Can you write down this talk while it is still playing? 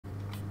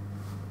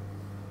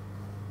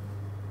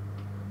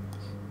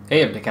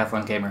Hey, I'm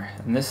Decathlon Gamer,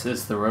 and this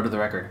is the Road to the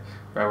Record,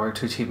 where I work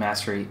to achieve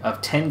mastery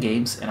of 10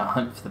 games in a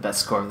hunt for the best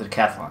score of the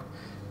Decathlon.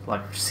 If you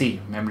like what you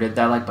see, remember to hit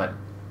that like button.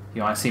 If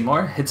you want to see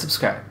more, hit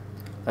subscribe.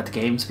 Let the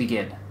games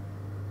begin.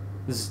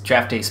 This is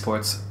Draft Day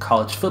Sports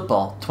College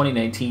Football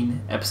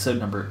 2019, episode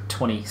number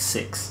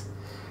 26.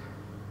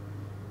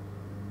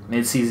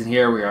 Mid-season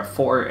here, we are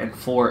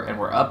 4-4, and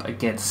we're up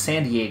against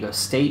San Diego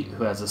State,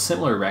 who has a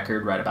similar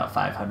record, right about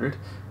 500.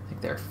 I think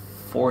they're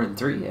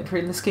 4-3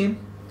 entering this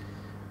game.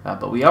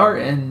 But we are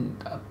in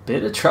a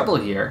bit of trouble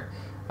here.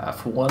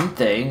 For one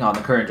thing, on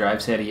the current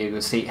drive, San Diego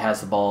State has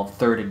the ball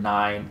 3rd and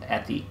 9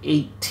 at the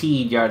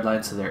 18-yard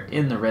line, so they're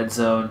in the red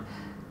zone.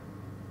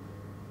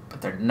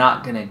 But they're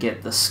not going to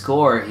get the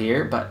score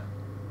here, but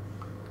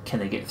can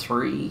they get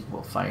 3?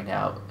 We'll find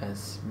out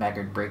as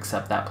Maggard breaks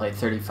up that play.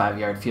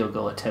 35-yard field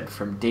goal attempt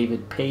from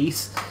David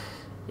Pace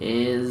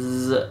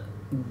is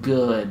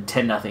good,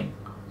 10-0.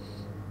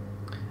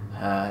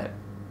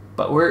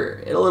 But we're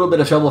in a little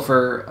bit of trouble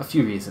for a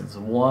few reasons.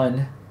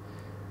 One,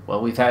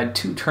 well, we've had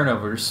 2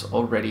 turnovers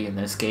already in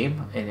this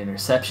game, an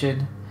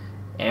interception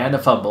and a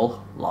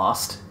fumble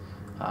lost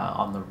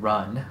on the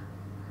run.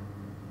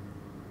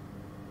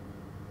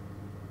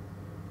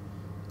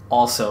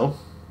 Also,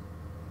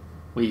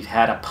 we've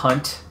had a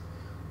punt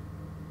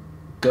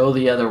go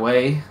the other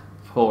way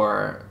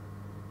for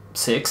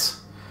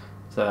 6,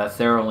 so that's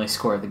their only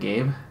score of the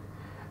game.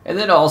 And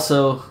then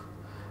also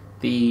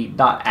the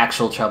not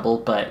actual trouble,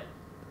 but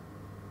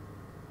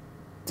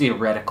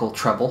theoretical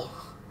trouble,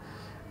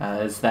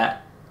 as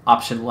that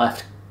option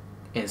left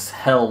is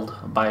held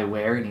by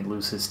Ware, and he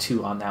loses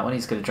 2 on that one.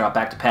 He's going to drop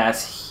back to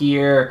pass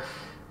here,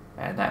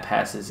 and that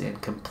pass is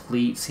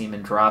incomplete.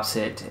 Seaman drops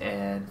it,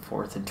 and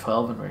 4th and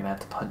 12, and we're going to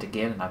have to punt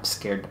again, and I'm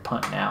scared to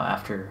punt now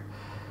after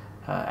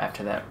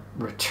that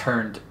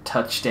returned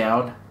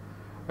touchdown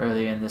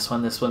earlier in this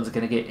one. This one's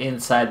going to get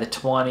inside the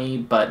 20,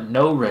 but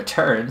no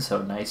return,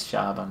 so nice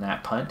job on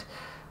that punt.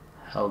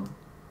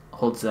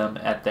 Holds them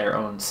at their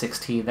own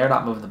 16. They're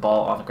not moving the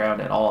ball on the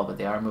ground at all, but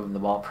they are moving the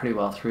ball pretty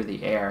well through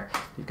the air.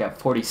 We've got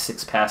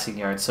 46 passing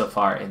yards so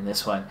far in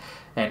this one.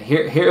 And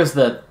here's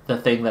the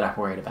thing that I'm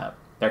worried about.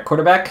 Their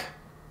quarterback,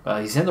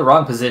 he's in the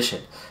wrong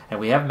position. And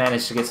we have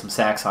managed to get some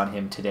sacks on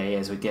him today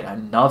as we get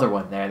another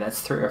one there.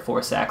 That's 3 or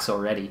 4 sacks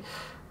already.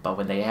 But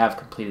when they have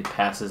completed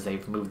passes,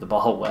 they've moved the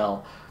ball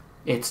well.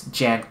 It's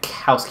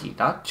Jankowski.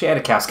 Not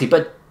Janikowski,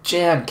 but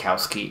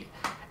Jankowski.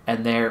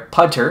 And their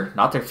punter,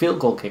 not their field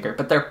goal kicker,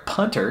 but their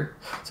punter,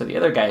 so the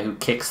other guy who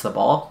kicks the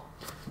ball,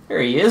 there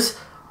he is,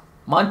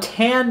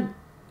 Montano.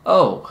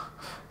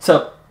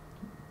 So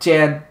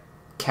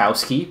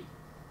Jankowski,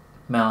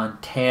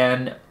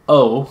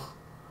 Montano,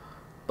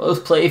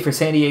 both play for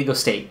San Diego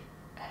State.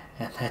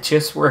 And that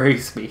just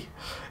worries me.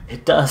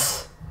 It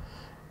does.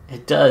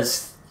 It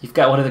does. You've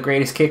got one of the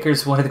greatest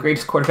kickers, one of the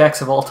greatest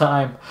quarterbacks of all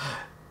time.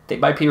 They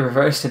might be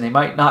reversed and they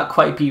might not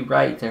quite be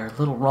right. They're a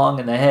little wrong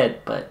in the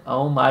head, but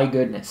oh my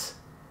goodness.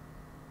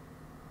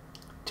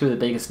 2 of the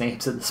biggest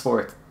names in the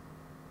sport.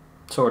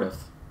 Sort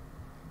of.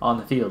 On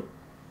the field.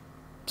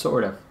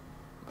 Sort of.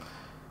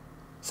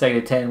 2nd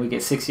and 10. We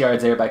get 6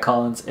 yards there by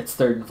Collins. It's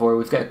 3rd and 4.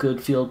 We've got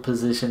good field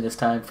position this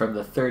time from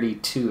the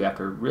 32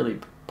 after a really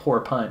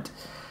poor punt.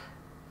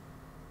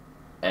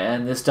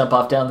 And this dump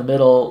off down the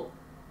middle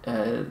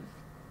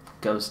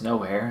goes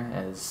nowhere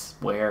as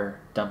Ware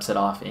dumps it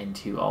off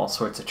into all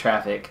sorts of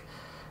traffic.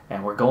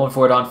 And we're going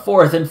for it on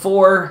 4th and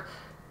 4.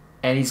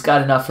 And he's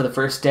got enough for the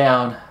first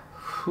down.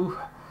 Whew.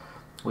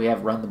 We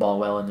have run the ball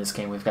well in this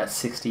game. We've got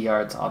 60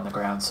 yards on the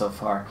ground so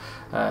far.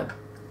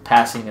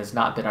 Passing has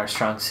not been our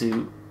strong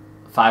suit.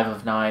 5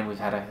 of 9. We've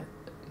had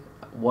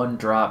 1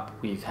 drop.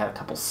 We've had a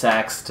couple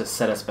sacks to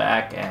set us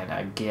back. And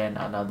again,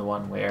 another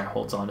one where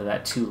holds on to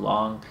that too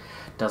long.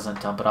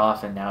 Doesn't dump it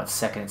off, and now it's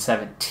 2nd and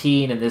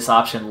 17, and this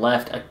option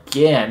left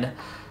again,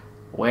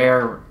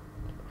 where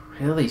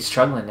really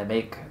struggling to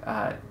make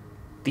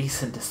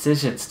decent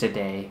decisions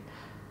today.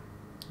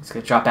 He's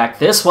going to drop back.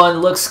 This one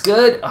looks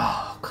good.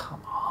 Oh,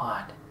 come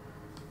on.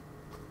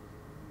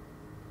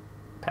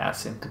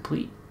 Pass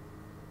incomplete.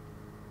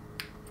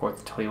 4th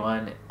and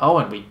 21. Oh,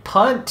 and we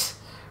punt.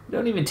 We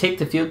don't even take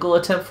the field goal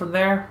attempt from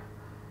there.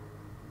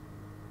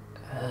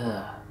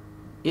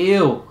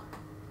 Ew.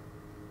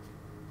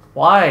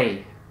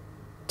 Why?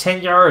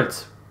 10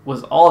 yards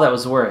was all that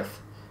was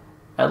worth.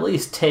 At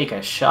least take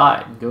a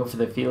shot and go for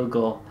the field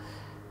goal.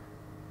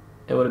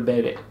 It would have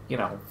been,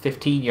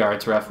 15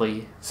 yards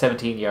roughly,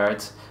 17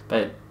 yards,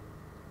 but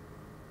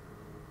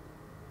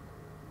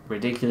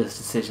ridiculous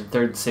decision.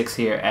 3rd and 6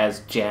 here as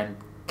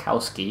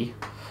Jankowski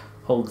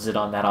holds it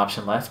on that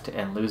option left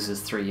and loses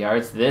 3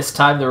 yards. This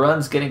time the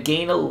run's going to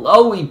gain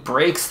he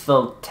breaks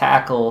the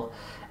tackle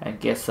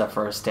and gets the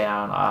first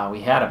down.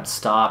 We had him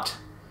stopped.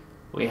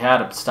 He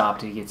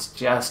gets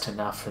just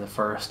enough for the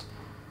first.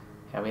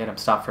 Yeah, we had him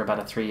stopped for about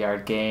a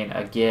 3-yard gain.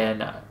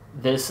 Again,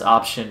 this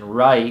option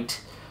right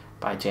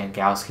by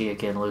Jankowski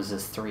again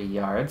loses 3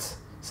 yards.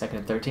 2nd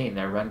and 13.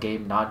 Their run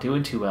game not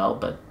doing too well,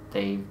 but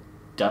they've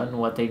done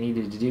what they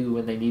needed to do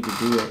when they need to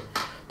do it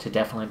to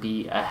definitely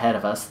be ahead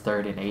of us.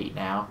 3rd and 8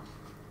 now.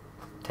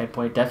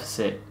 10-point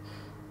deficit.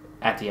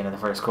 at the end of the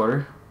first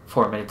quarter.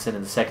 4 minutes into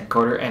the second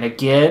quarter. And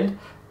again,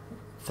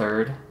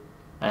 3rd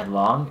and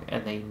long.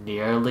 And they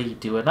nearly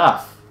do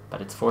enough.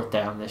 But it's 4th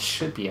down. This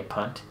should be a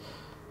punt.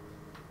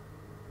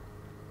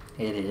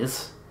 It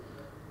is.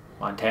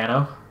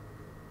 Montano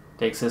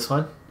takes this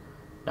one.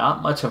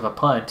 Not much of a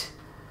punt.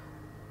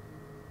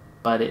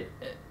 But it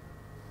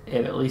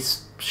at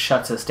least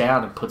shuts us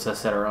down and puts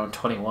us at our own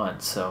 21.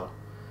 So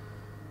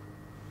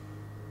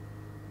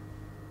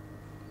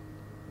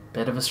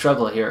bit of a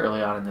struggle here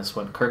early on in this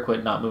one.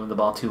 Kirkwood not moving the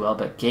ball too well,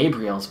 but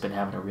Gabriel's been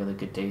having a really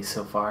good day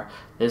so far.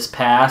 This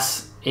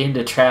pass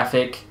into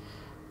traffic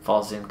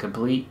falls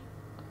incomplete.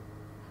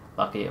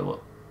 Lucky it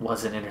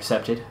wasn't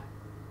intercepted.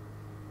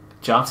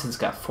 Johnson's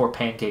got 4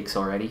 pancakes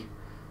already.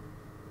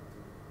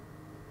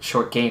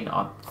 Short gain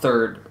on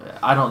 3rd.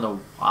 I don't know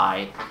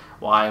why.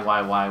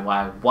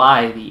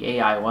 Why the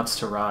AI wants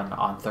to run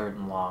on 3rd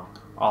and long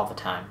all the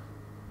time.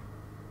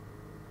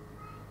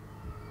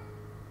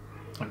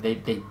 They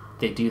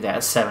do that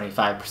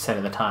 75%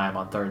 of the time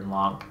on 3rd and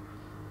long.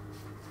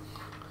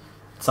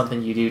 It's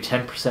something you do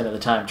 10% of the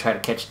time, try to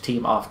catch a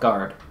team off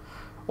guard.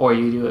 Or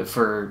you do it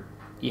for,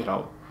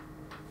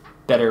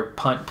 better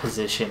punt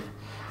position,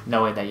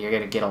 knowing that you're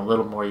going to get a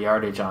little more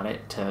yardage on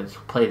it to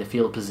play the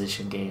field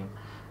position game.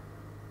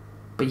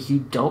 But you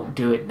don't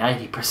do it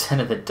 90%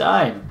 of the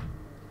time.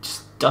 It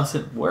just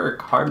doesn't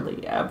work,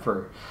 hardly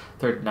ever.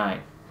 3rd and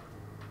 9.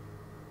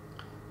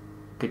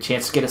 Good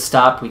chance to get a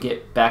stop. We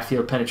get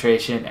backfield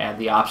penetration and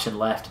the option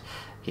left.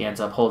 He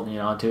ends up holding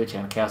on to it.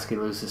 Jankowski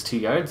loses 2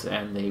 yards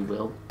and they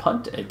will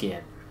punt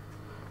again.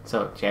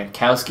 So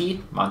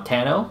Jankowski,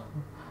 Montano.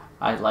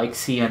 I like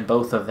seeing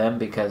both of them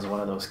because one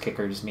of those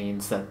kickers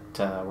means that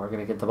we're going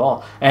to get the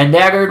ball. And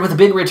Naggard with a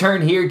big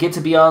return here. Gets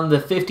it beyond the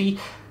 50,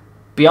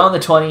 beyond the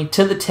 20,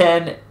 to the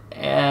 10.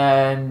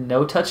 And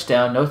no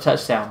touchdown,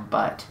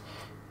 but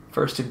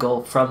 1st and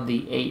goal from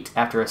the 8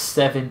 after a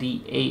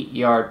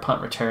 78-yard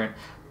punt return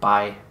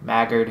by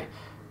Maggard.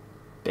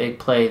 Big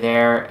play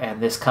there,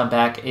 and this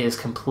comeback is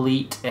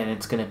complete, and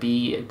it's going to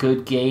be a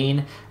good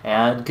gain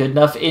and good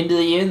enough into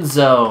the end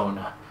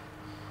zone.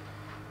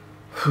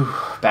 Whew,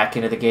 back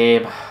into the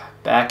game.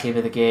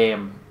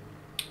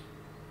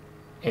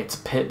 It's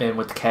Pittman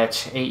with the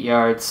catch, 8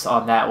 yards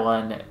on that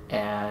one,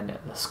 and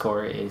the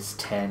score is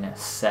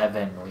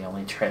 10-7. We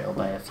only trail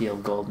by a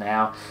field goal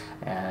now,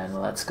 and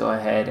let's go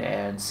ahead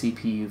and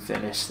CPU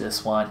finish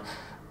this one.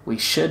 We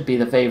should be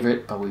the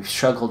favorite, but we've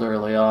struggled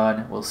early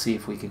on. We'll see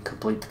if we can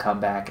complete the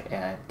comeback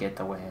and get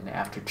the win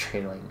after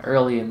trailing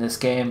early in this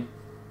game.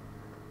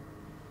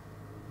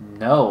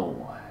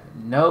 No,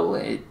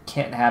 it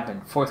can't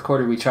happen. 4th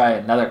quarter, we try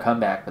another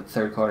comeback, but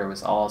 3rd quarter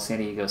was all San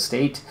Diego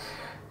State.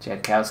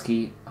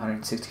 Jankowski,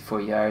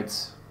 164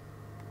 yards.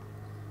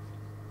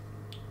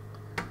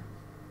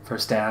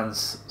 1st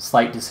downs,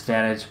 slight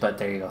disadvantage, but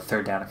there you go.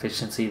 3rd down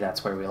efficiency,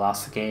 that's where we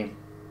lost the game.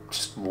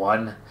 Just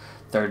 1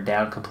 3rd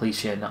down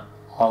completion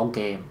all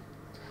game.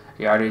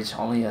 Yardage,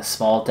 only a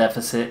small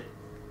deficit.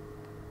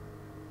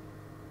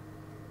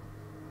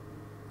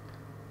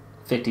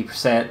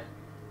 50%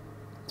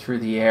 through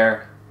the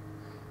air.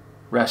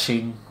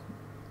 Rushing,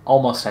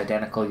 almost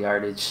identical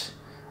yardage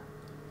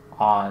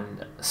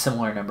on a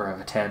similar number of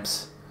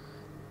attempts.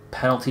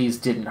 Penalties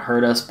didn't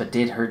hurt us, but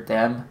did hurt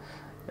them.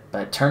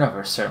 But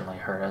turnovers certainly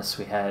hurt us.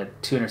 We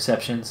had 2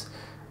 interceptions.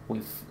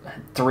 We've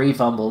had 3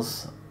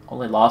 fumbles,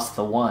 only lost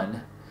the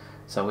 1.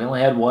 So we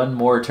only had 1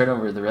 more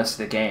turnover the rest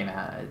of the game.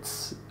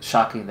 It's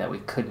shocking that we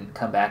couldn't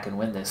come back and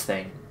win this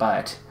thing,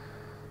 but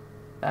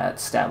that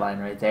stat line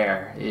right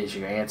there is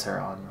your answer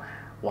on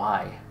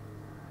why.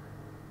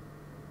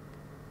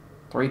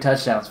 3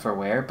 touchdowns for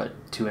Ware,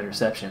 but 2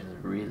 interceptions.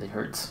 It really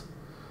hurts.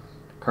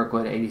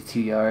 Kirkwood,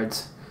 82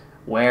 yards.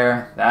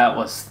 Ware, that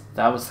was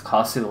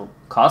the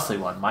costly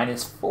one.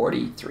 Minus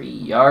 43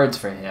 yards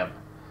for him.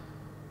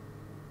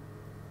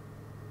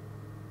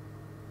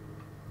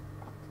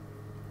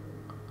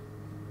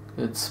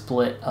 Good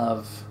split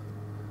of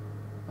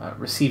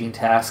receiving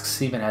tasks.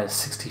 Seaman had a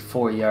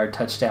 64-yard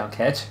touchdown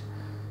catch.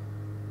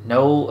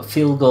 No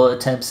field goal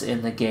attempts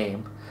in the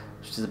game,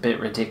 which is a bit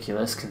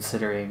ridiculous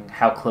considering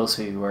how close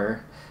we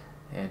were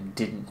and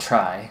didn't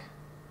try.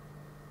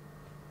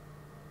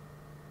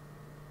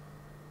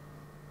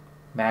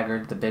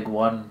 Maggard, the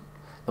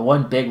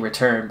one big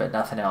return, but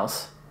nothing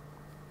else.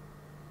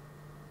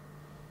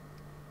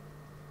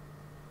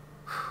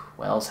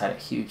 Wells had a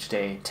huge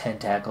day, 10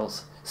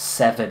 tackles,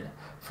 7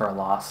 for a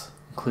loss,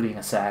 including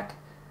a sack,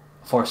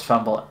 forced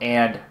fumble,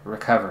 and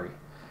recovery.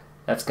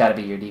 That's got to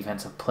be your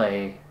defensive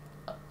player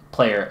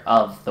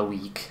of the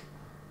week.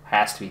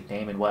 Has to be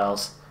Naaman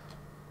Wells.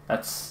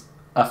 That's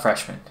a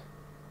freshman.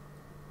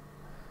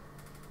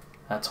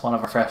 That's one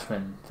of our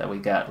freshmen that we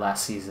got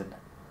last season.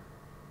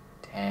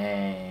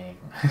 Dang.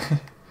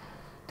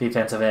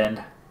 Defensive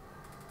end.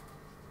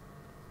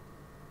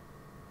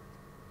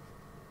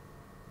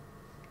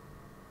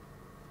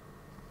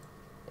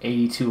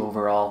 .82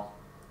 overall.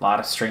 A lot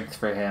of strength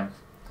for him.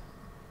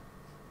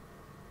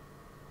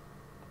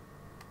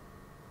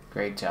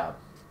 Great job.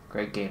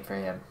 Great game for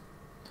him.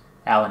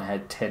 Allen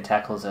had 10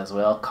 tackles as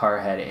well. Carr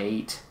had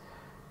 8.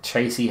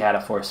 Tracy had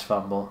a forced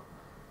fumble.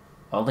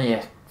 Only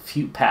a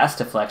few pass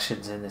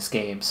deflections in this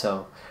game,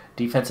 so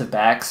defensive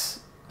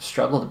backs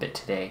struggled a bit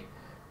today.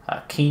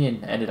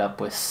 Keenan ended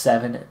up with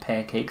 7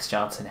 pancakes.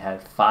 Johnson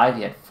had 5.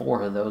 He had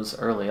 4 of those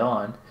early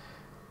on.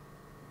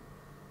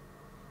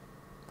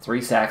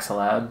 3 sacks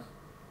allowed.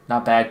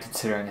 Not bad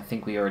considering I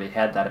think we already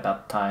had that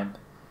about the time.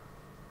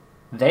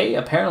 They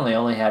apparently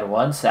only had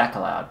 1 sack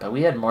allowed, but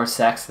we had more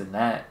sacks than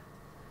that.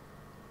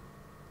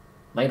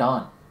 Late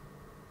on.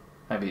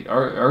 I mean,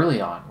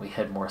 early on, we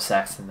had more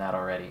sacks than that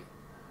already.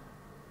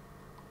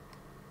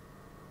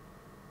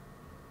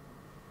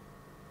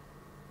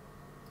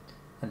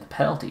 And the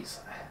penalties.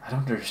 I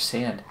don't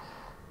understand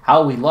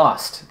how we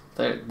lost.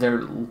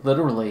 They're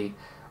literally,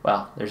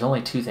 well, there's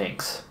only 2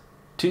 things.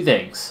 2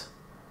 things.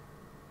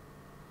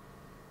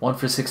 1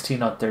 for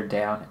 16 on 3rd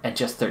down, and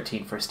just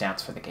 13 first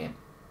downs for the game.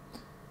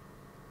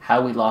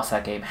 How we lost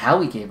that game, how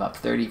we gave up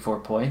 34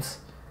 points,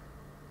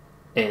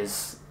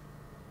 is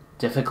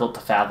difficult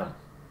to fathom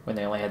when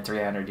they only had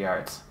 300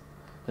 yards.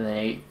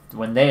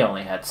 When they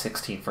only had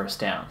 16 first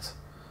downs.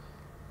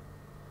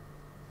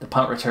 The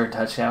punt return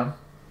touchdown,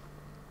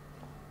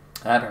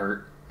 that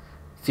hurt.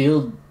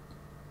 Field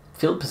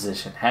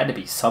position had to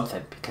be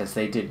something because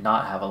they did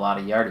not have a lot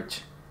of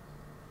yardage.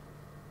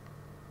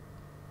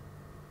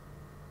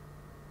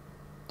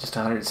 Just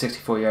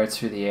 164 yards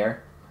through the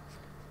air.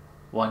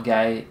 One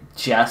guy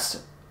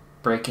just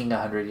breaking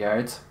 100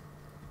 yards.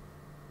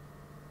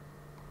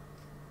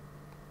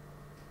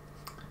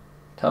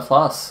 Tough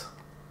loss.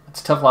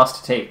 It's a tough loss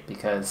to take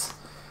because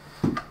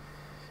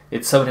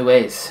in so many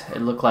ways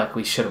it looked like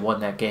we should have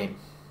won that game.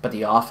 But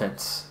the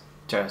offense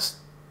just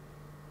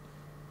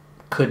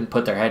couldn't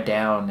put their head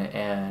down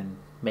and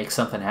make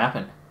something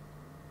happen.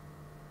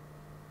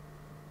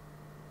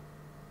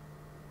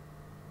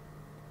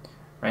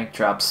 Rank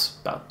drops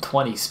about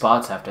 20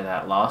 spots after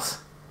that loss.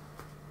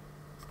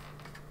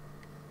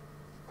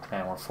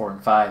 And we're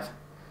 4-5.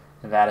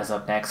 Nevada's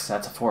up next.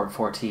 That's a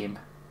 4-4 team.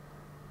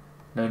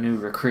 No new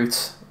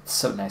recruits. It's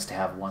so nice to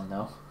have one,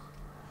 though.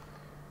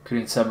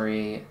 Recruiting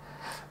summary.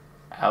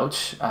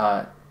 Ouch.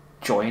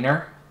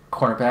 Joyner,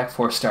 cornerback,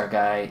 4-star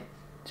guy,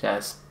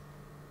 just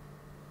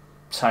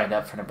signed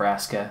up for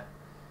Nebraska.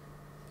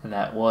 And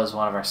that was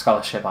one of our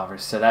scholarship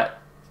offers. So that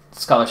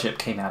scholarship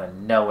came out of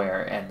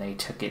nowhere, and they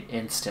took it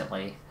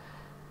instantly.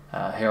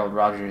 Harold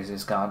Rogers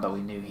is gone, but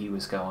we knew he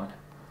was going.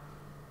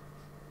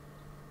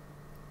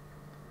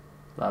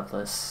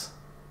 Lovelace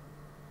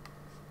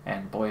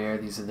and Boyer,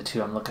 these are the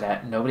 2 I'm looking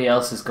at. Nobody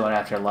else is going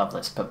after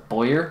Lovelace, but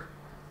Boyer,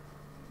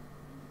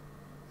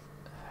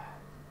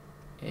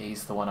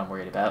 he's the one I'm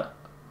worried about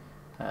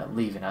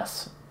leaving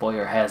us.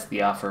 Boyer has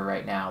the offer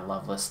right now.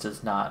 Lovelace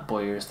does not.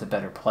 Boyer's the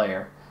better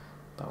player,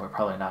 but we're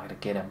probably not going to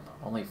get him.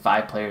 Only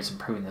 5 players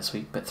improving this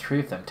week, but 3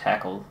 of them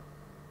tackled.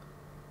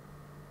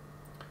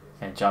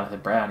 And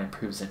Jonathan Brown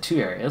improves in 2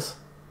 areas.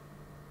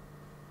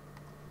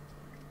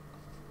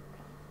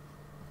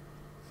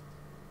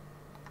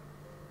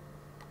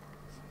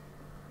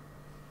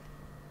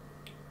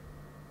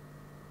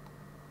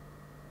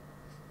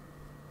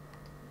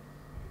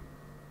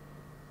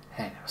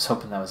 Hey, I was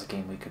hoping that was a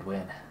game we could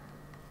win.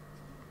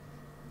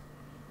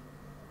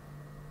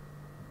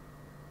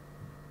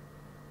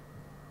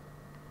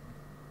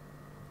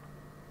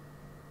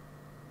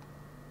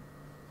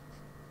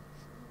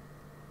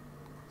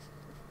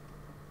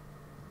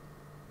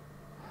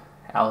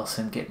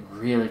 Allison getting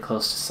really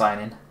close to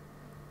signing.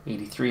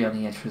 83 on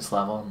the interest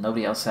level.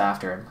 Nobody else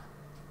after him.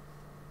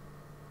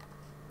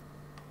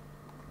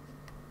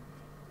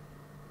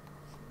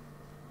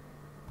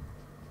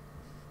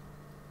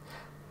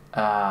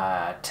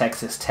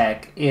 Texas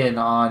Tech in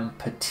on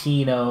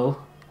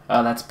Patino.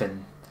 Oh,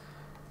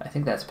 I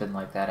think that's been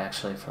like that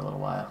actually for a little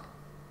while.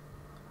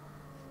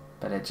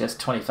 But at just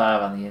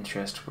 25 on the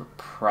interest, we're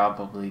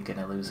probably going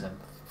to lose him.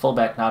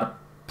 Fullback, not a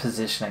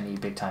position I need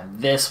big time.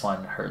 This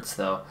one hurts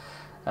though.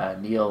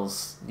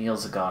 Neil's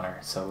a goner,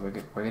 so we're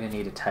going to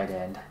need a tight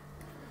end.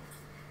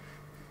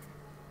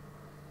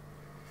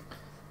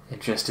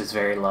 Interest is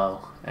very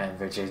low, and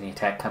Virginia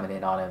Tech coming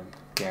in on him.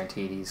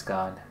 Guaranteed he's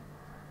gone.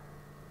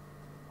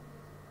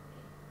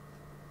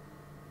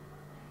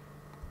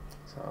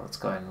 So let's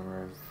go ahead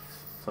and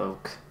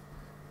revoke.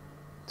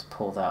 Let's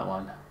pull that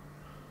one.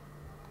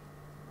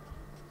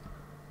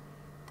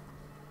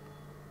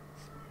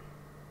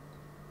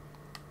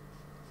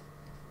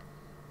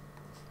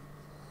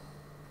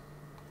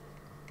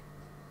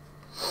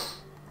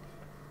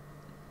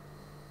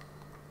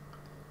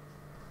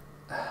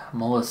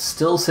 Mullah's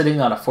still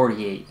sitting on a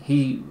 48.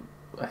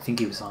 I think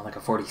he was on like a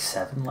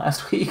 47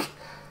 last week.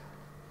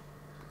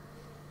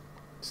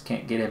 Just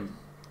can't get him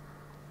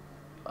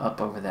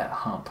up over that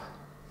hump.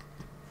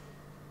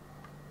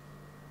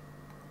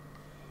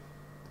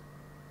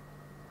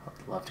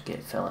 I'd love to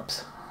get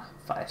Phillips,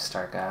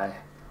 5-star guy.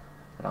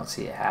 I don't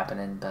see it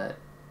happening, but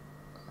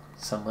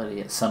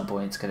somebody at some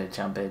point is going to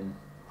jump in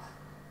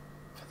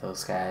for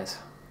those guys.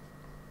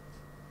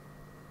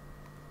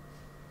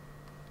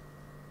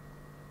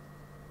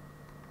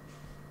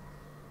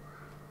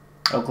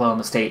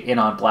 Oklahoma State in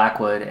on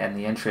Blackwood, and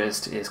the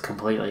interest is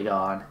completely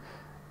gone.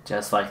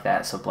 Just like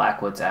that. So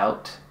Blackwood's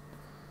out.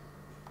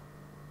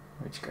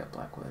 Where'd you go,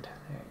 Blackwood?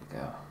 There you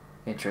go.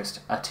 Interest,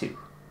 a 2.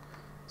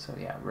 So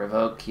yeah,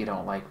 revoke, you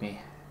don't like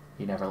me.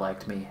 You never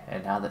liked me.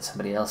 And now that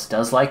somebody else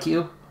does like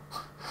you,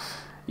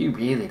 you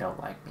really don't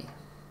like me.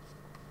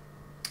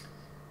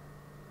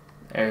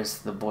 There's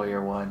the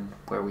Boyer one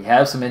where we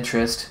have some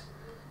interest.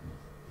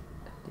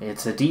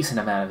 It's a decent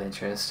amount of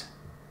interest.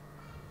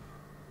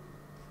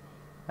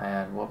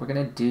 And what we're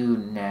going to do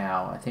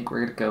now, I think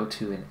we're going to go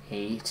to an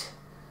 8.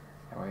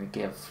 And we're going to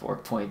give 4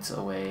 points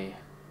away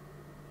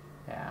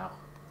now.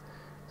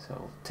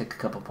 So take a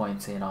couple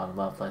points in on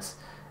Loveless.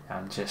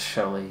 And just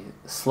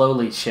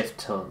slowly shift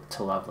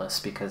to Loveless,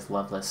 because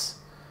Loveless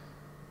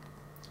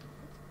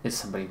is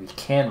somebody we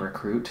can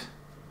recruit.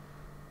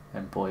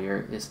 And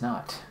Boyer is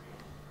not.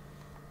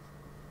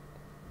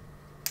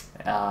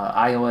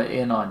 Iowa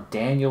in on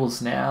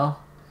Daniels now.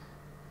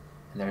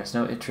 And there's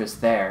no interest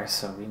there,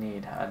 so we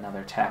need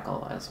another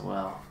tackle as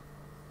well.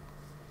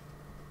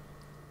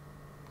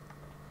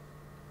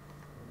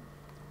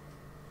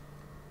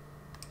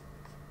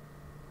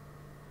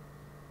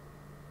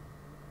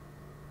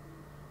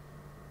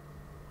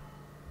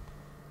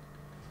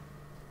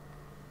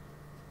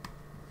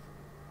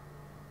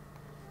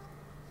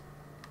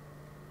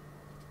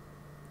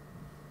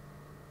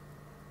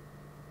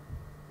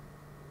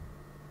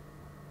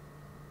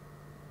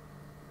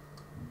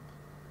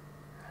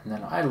 And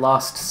then I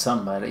lost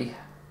somebody.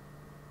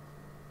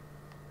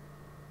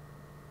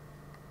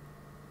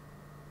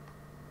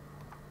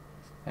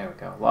 There we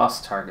go.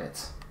 Lost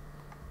targets.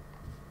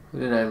 Who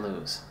did I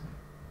lose?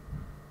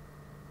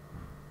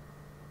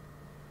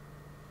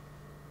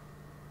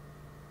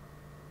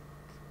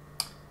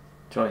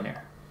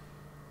 Joyner.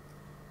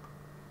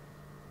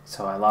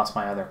 So I lost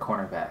my other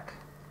cornerback.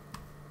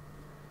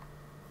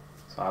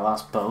 So I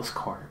lost both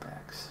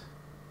cornerbacks.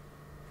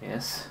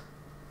 Yes.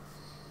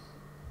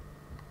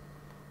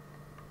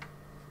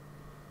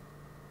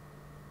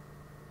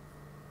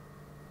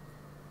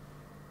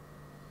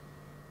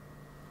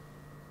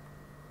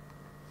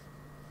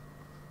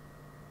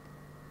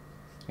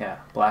 Yeah,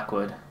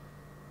 Blackwood.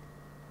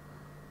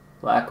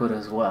 Blackwood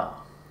as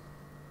well.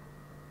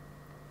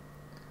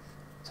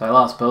 So I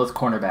lost both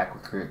cornerback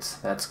recruits.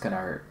 That's going to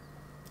hurt.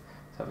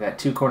 So I've got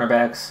 2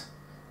 cornerbacks,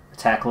 a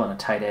tackle, and a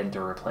tight end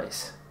to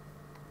replace.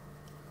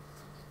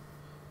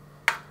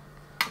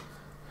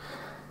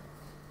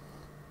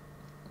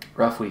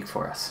 Rough week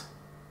for us.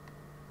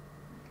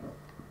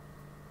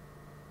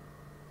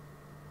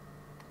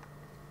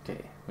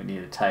 Okay, we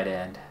need a tight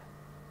end.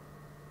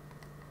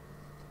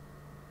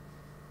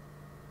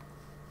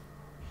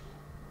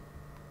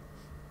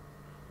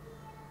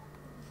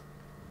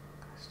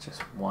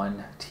 Just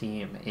one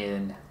team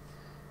in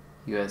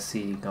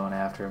USC going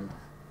after him.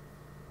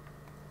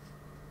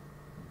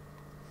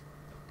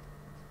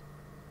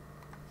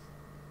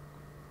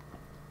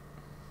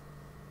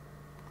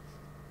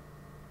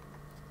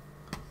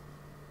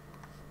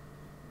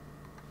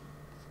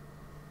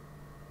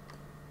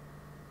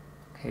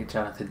 Okay,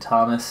 Jonathan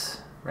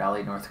Thomas,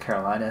 Raleigh, North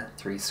Carolina,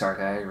 3-star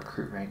guy,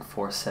 recruit rank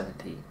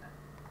 417.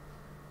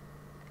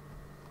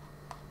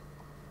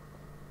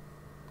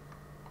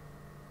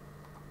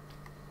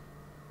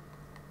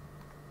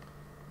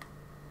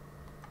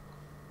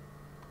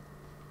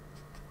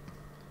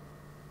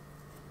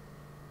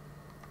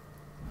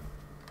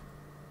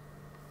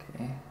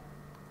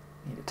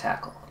 Need a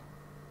tackle.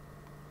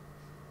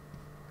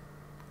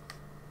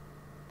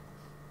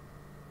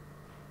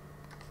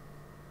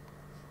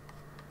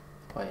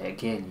 Boy,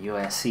 again,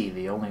 USC,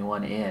 the only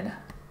one in.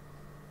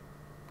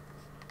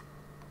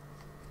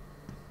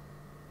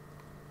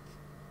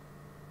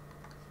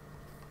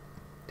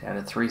 Down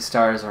to 3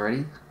 stars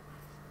already.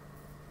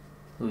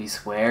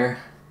 Luis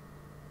Ware,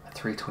 a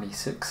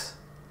 326.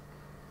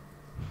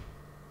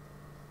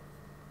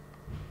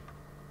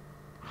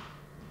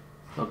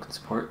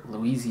 Logansport,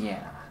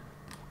 Louisiana.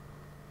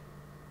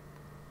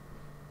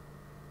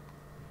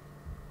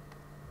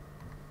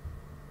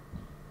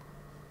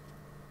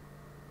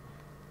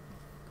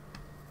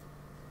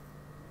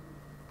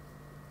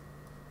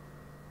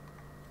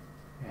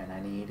 And I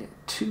need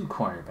 2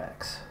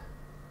 cornerbacks.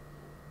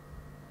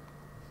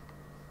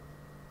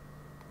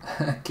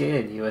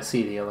 Again,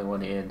 USC, the only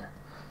one in.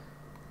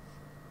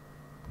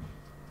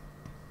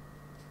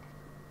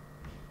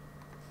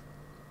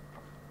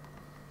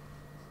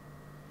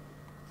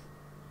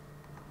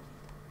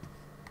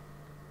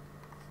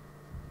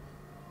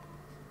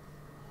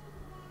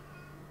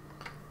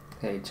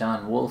 Okay,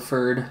 John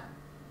Wolford.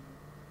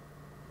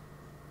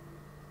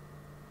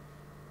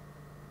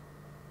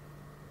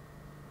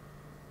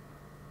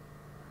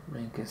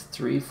 Rank is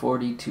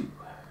 342.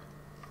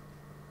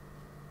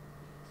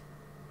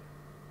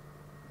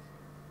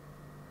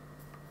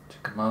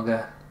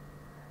 Chickamauga,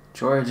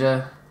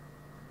 Georgia.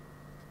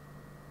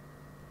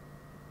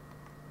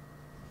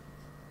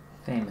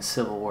 Famous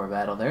Civil War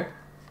battle there.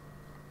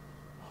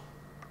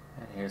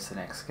 And here's the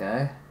next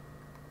guy.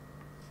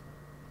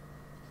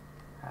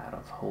 Out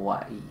of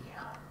Hawaii.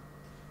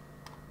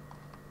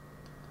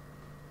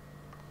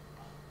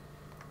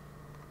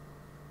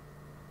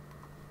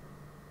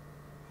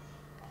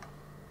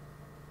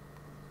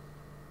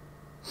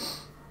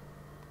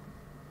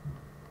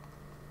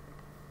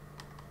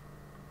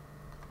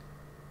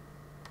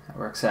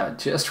 Works out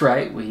just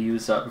right. We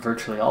use up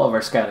virtually all of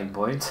our scouting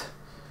points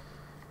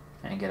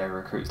and get our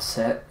recruits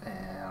set,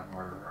 and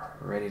we're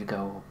ready to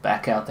go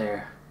back out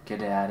there,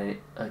 get at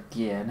it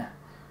again.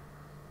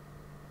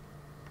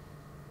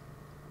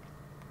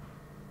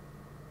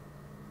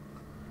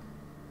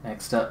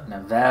 Next up,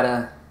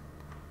 Nevada.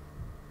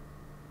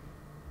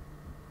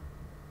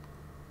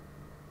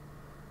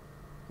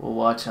 We'll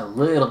watch a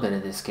little bit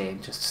of this game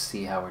just to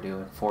see how we're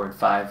doing.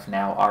 4-5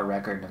 now. Our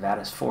record,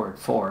 Nevada's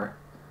 4-4.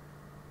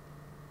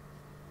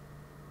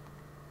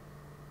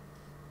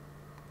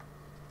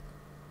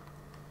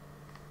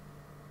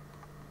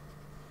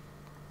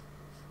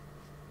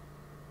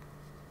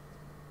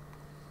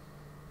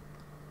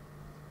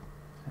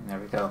 And there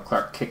we go.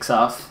 Clark kicks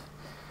off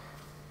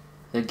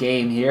the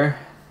game here.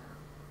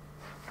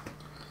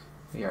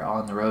 We are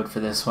on the road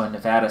for this one.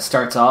 Nevada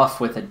starts off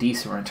with a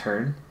decent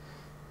return.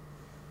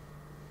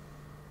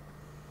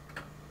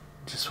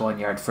 Just 1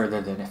 yard further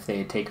than if they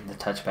had taken the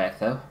touchback,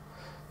 though.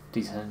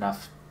 Decent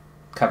enough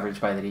coverage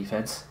by the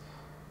defense.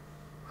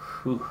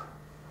 Whew.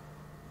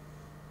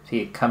 If he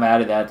had come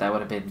out of that, that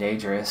would have been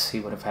dangerous. He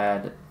would have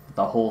had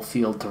the whole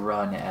field to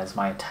run, as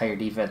my entire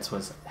defense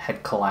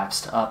had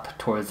collapsed up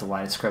towards the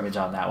line of scrimmage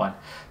on that one.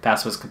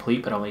 Pass was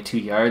complete, but only 2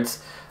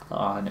 yards.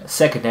 On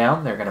second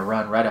down, they're going to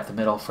run right up the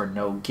middle for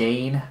no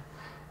gain.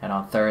 And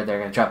on third, they're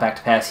going to drop back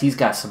to pass. He's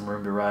got some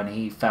room to run.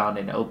 He found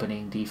an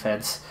opening.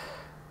 Defense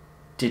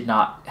did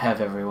not have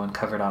everyone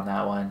covered on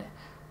that one.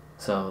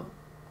 So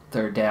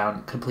third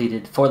down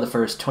completed for the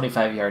first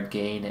 25-yard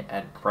gain,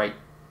 and right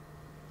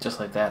just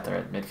like that, they're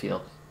at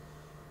midfield.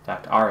 In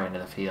fact, our end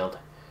of the field.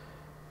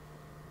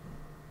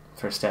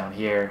 First down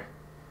here.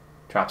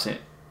 Drops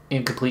it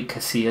incomplete.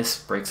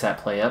 Casillas breaks that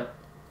play up.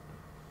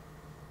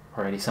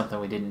 Already something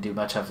we didn't do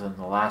much of in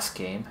the last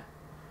game.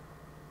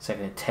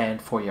 Second and 10,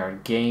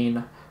 4-yard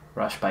gain.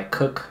 Rush by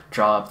Cook.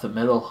 Draw up the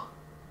middle.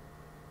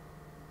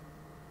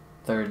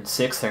 Third and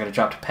 6, they're going to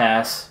drop to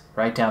pass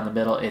right down the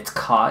middle. It's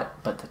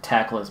caught, but the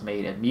tackle is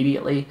made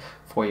immediately.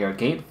 4-yard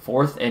gain.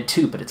 4th and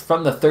 2, but it's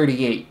from the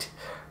 38.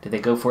 Did they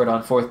go for it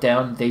on 4th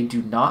down? They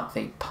do not.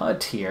 They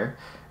punt here.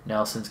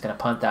 Nelson's going to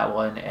punt that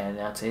one, and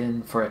that's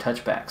in for a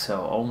touchback.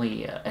 So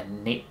only a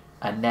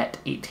net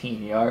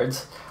 18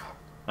 yards.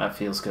 That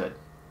feels good.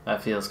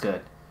 That feels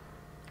good.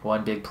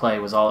 One big play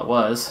was all it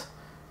was.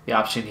 The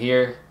option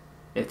here,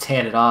 it's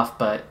handed off,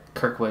 but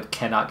Kirkwood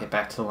cannot get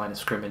back to the line of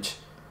scrimmage.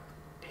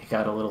 He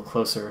got a little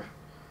closer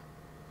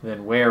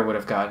than Ware would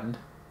have gotten.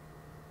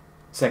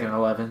 2nd and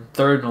 11.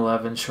 3rd and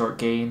 11, short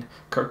gain.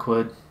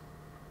 Kirkwood.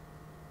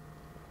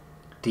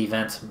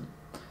 Defense.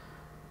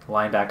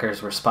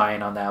 Linebackers were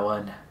spying on that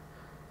one.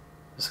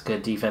 It was a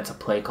good defensive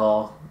play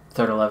call.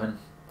 3rd and 11.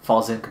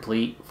 Falls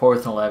incomplete. 4th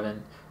and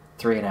 11.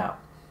 3 and out.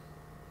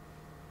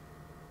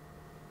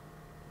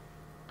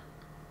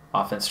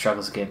 Offense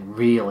struggles again.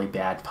 Really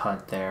bad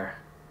punt there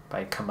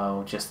by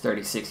Camo. Just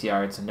 36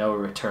 yards. No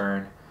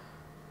return.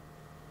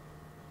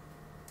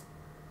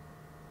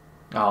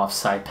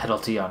 Offside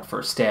penalty on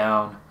 1st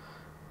down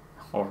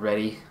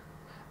already.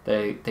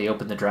 They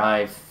open the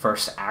drive.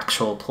 First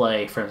actual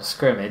play from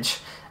scrimmage.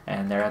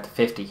 And they're at the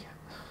 50.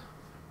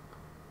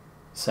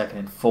 2nd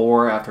and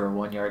 4 after a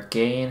 1-yard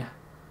gain.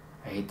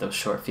 I hate those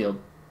short field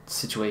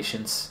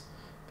situations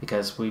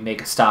because we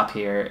make a stop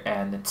here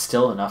and it's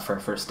still enough for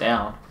a 1st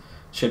down.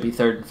 Should be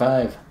 3rd and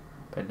 5.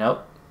 But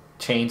nope.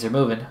 Chains are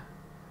moving.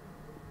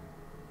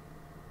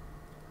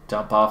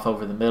 Dump off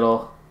over the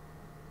middle.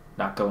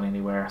 Not going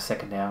anywhere.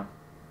 2nd down.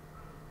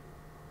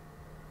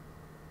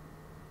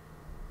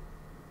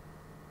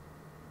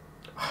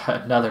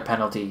 Another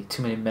penalty.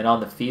 Too many men on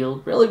the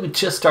field. Really, we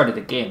just started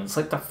the game. It's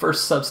like the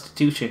first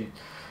substitution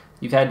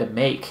you've had to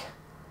make.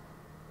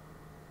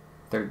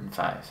 3rd and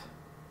 5.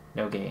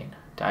 No gain.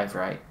 Dive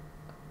right.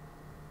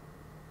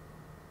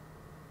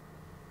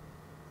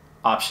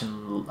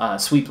 Option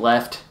sweep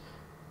left.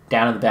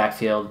 Down in the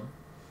backfield.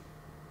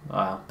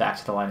 Back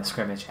to the line of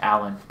scrimmage.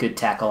 Allen, good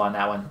tackle on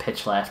that one.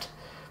 Pitch left.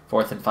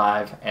 4th and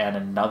 5. And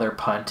another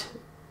punt.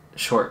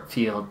 Short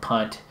field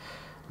punt.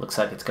 Looks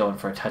like it's going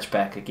for a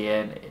touchback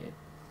again. It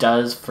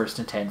does. 1st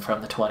and 10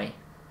 from the 20.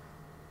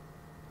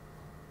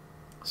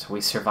 So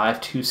we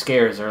survived 2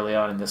 scares early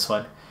on in this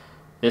one.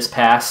 This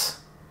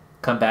pass,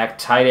 come back,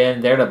 tight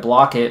end there to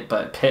block it,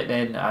 but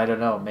Pittman, I don't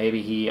know,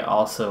 maybe he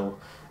also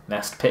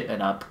messed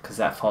Pittman up because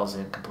that falls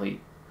incomplete.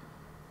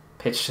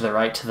 Pitch to the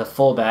right to the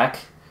fullback.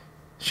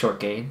 Short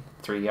gain,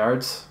 3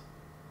 yards.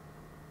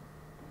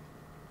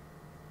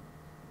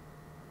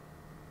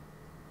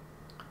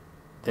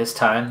 This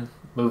time,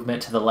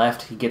 movement to the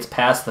left. He gets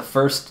past the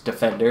first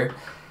defender,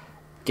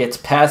 gets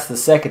past the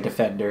second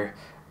defender,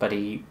 but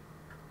he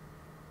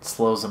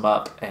slows him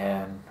up,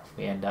 and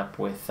we end up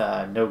with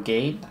no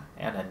gain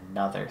and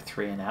another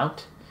 3 and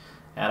out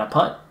and a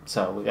punt.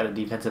 So we got a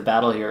defensive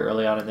battle here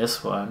early on in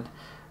this one,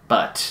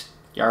 but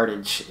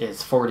yardage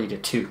is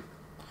 40-2.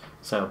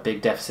 So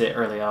big deficit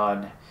early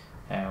on,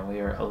 and we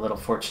are a little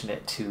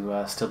fortunate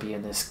to still be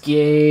in this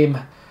game.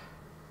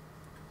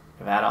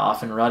 Nevada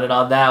off and running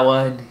on that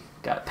one.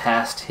 Got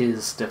past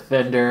his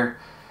defender.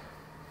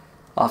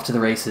 Off to the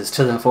races,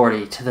 to the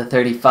 40, to the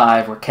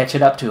 35. We're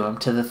catching up to him,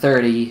 to the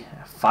 30.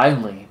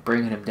 Finally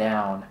bringing him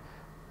down.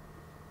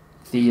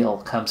 Thiel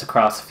comes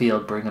across the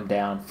field, bring him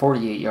down.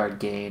 48-yard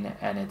gain,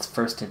 and it's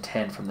 1st and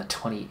 10 from the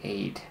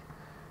 28.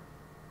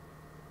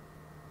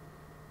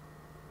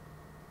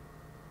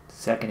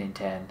 2nd and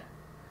 10.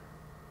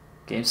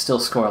 Game's still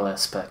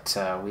scoreless,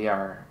 but we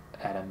are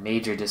at a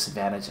major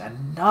disadvantage.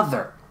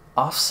 Another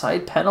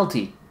offside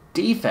penalty.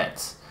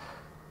 Defense.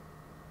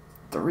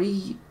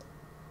 3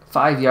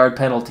 5-yard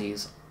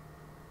penalties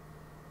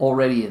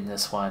already in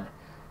this one.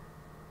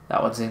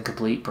 That one's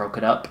incomplete,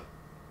 broken up.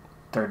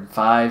 3rd and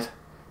 5.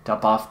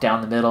 Dump off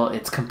down the middle.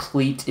 It's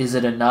complete. Is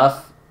it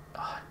enough?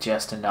 Oh,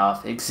 just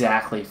enough.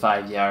 Exactly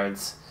 5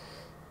 yards.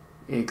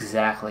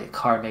 Exactly.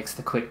 Carr makes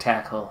the quick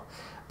tackle,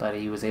 but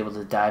he was able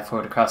to dive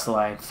forward across the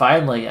line.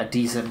 Finally, a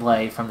decent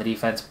play from the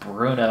defense.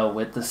 Bruno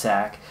with the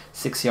sack.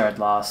 6-yard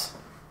loss.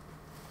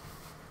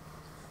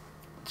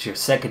 It's your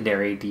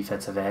secondary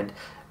defensive end.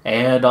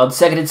 And on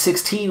 2nd and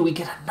 16, we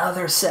get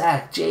another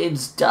sack.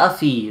 James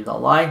Duffy, the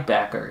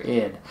linebacker,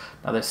 in.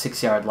 Another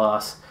 6-yard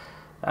loss.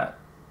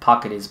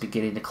 Pocket is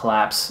beginning to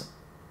collapse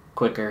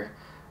quicker.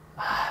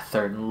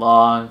 3rd and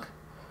long.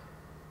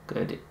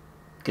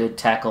 Good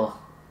tackle.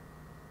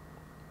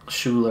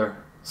 Schuler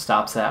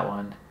stops that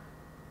one.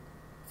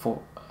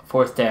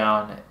 4th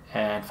down,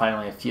 and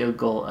finally a field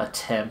goal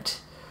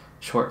attempt.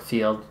 Short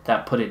field.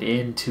 That put it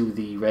into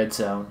the red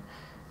zone.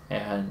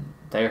 And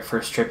their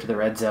first trip to the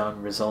red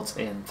zone results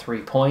in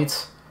 3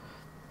 points.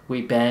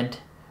 We bend,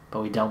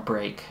 but we don't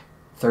break.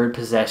 3rd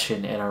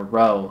possession in a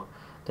row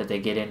that they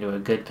get into a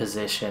good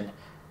position.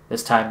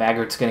 This time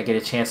Maggart's going to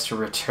get a chance to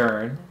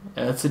return.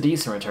 It's a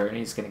decent return.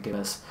 He's going to give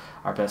us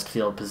our best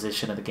field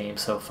position of the game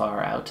so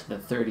far, out to the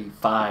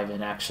 35.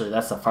 And actually,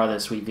 that's the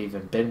farthest we've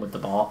even been with the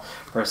ball.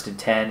 1st and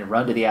 10,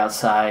 run to the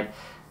outside.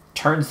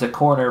 Turns the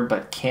corner,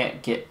 but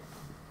can't get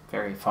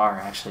very far.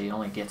 Actually, he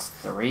only gets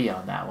 3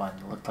 on that one.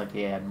 It looked like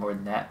he had more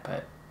than that,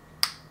 but...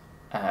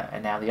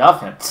 and now the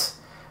offense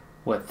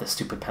with the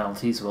stupid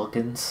penalties.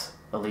 Wilkins,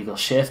 illegal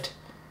shift,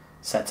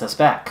 sets us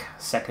back.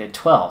 2nd and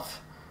 12.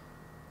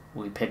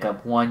 We pick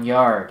up 1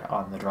 yard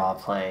on the draw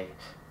play.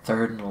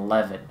 3rd and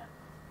 11.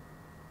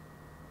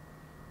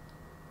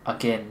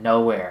 Again,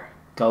 nowhere.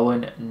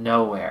 Going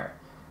nowhere.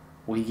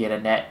 We get a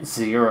net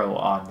 0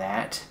 on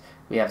that.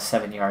 We have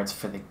 7 yards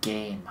for the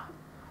game.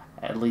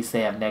 At least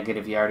they have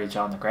negative yardage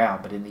on the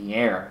ground, but in the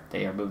air,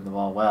 they are moving the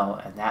ball well.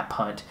 And that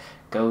punt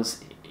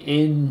goes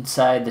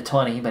inside the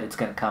 20, but it's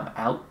going to come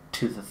out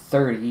to the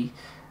 30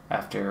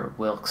 after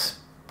Wilkes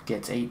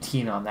gets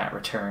 18 on that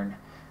return.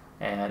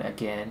 And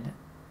again,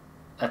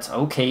 that's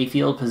okay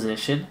field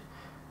position.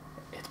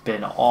 It's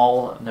been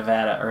all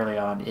Nevada early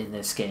on in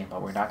this game,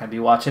 but we're not going to be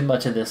watching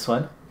much of this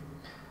one.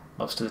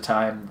 Most of the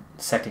time,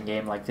 second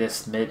game like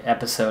this,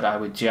 mid-episode, I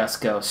would just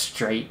go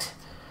straight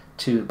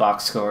to the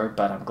box score,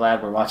 but I'm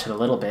glad we're watching a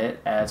little bit,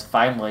 as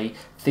finally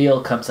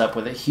Thiel comes up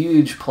with a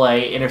huge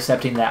play,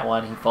 intercepting that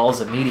one. He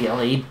falls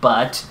immediately,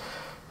 but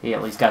he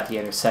at least got the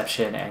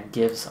interception and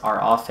gives our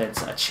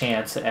offense a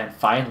chance, and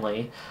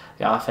finally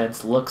the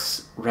offense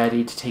looks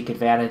ready to take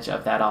advantage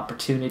of that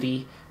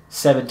opportunity.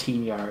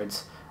 17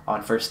 yards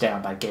on 1st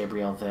down by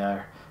Gabriel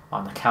there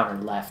on the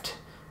counter left.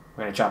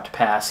 We're going to drop to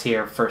pass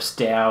here. 1st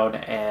down,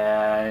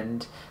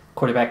 and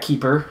quarterback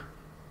keeper.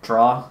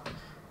 Draw.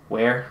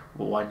 Where?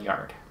 1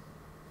 yard.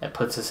 That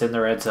puts us in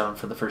the red zone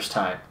for the first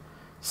time.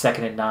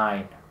 2nd and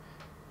 9.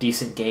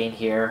 Decent gain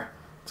here.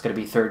 It's going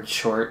to be 3rd and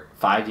short.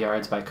 5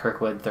 yards by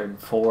Kirkwood. 3rd and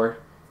 4.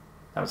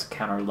 That was a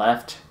counter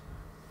left.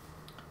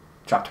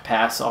 Drop to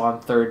pass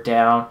on 3rd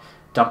down.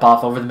 Dump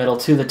off over the middle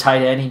to the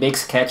tight end. He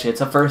makes a catch.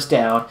 It's a 1st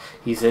down.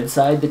 He's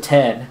inside the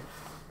 10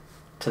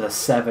 to the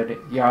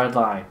 7-yard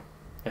line.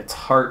 It's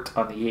Hart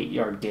on the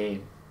 8-yard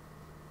gain.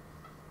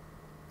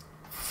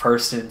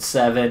 1st and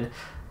 7.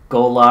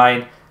 Goal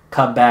line.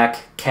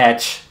 Comeback.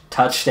 Catch.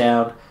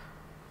 Touchdown.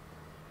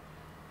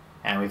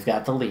 And we've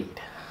got the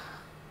lead.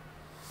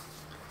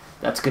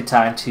 That's a good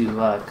time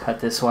to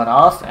cut this one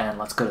off. And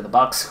let's go to the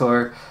box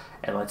score.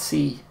 And let's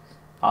see.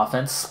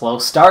 Offense, slow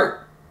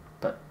start.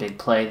 But big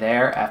play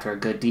there after a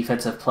good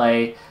defensive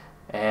play.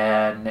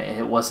 And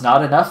it was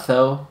not enough,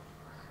 though.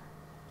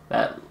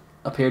 That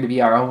appeared to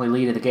be our only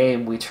lead of the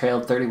game. We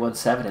trailed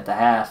 31-7 at the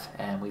half,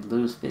 and we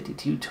lose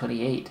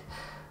 52-28.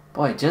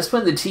 Boy, just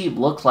when the team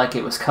looked like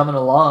it was coming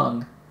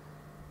along,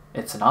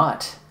 it's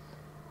not.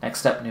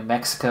 Next up, New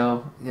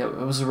Mexico. Yeah, it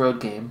was a road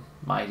game,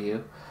 mind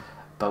you.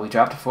 But we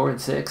dropped to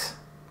 4-6.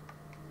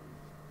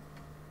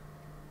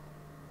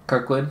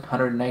 Kirkwood,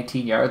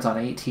 119 yards on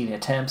 18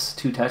 attempts,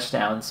 2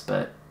 touchdowns,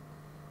 but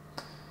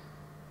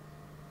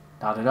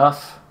not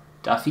enough.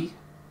 Duffy,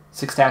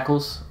 6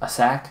 tackles, a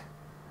sack,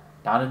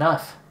 not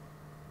enough.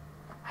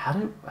 How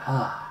do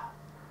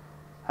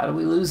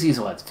we lose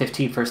these ones?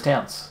 15 first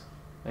downs.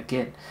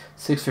 Again,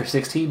 6 for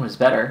 16 was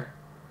better.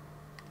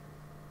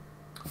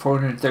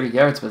 430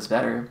 yards was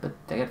better, but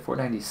they had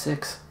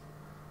 496.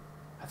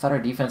 I thought our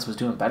defense was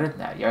doing better than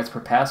that. Yards per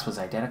pass was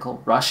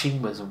identical.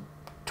 Rushing was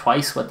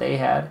twice what they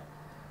had.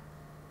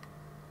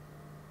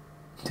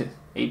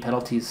 8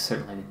 penalties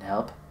certainly didn't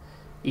help.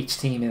 Each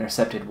team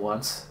intercepted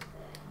once.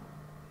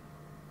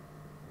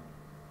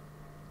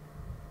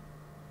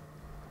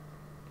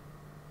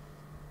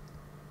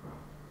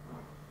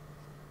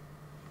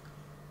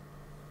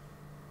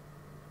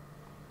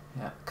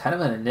 Yeah, kind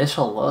of an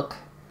initial look.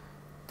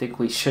 I think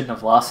we shouldn't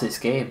have lost this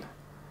game.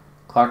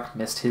 Clark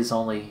missed his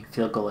only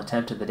field goal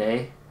attempt of the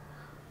day.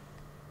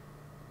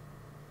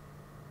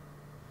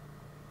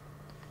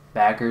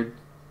 Baggard.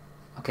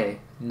 Okay,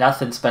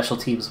 nothing special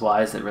teams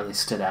wise that really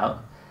stood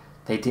out.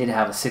 They did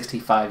have a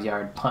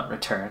 65-yard punt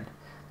return.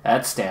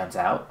 That stands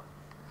out.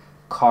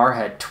 Carr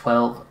had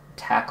 12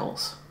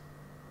 tackles.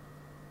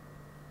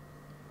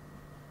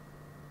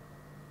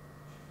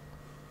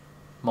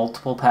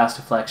 Multiple pass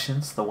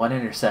deflections, the one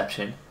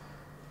interception.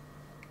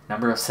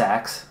 Number of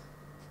sacks.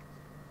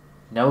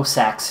 No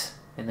sacks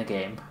in the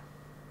game.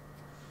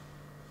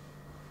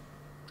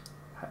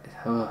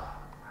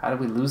 How did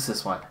we lose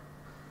this one?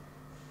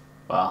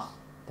 Well,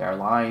 their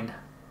line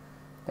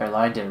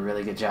did a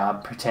really good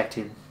job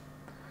protecting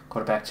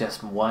quarterback.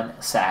 Just one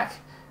sack.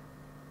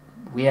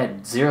 We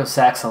had 0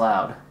 sacks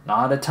allowed.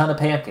 Not a ton of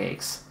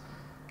pancakes,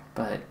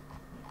 but it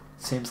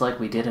seems like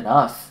we did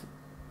enough,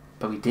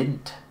 but we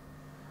didn't.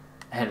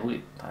 And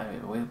we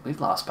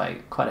lost by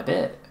quite a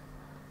bit.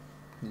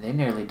 They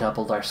nearly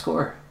doubled our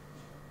score.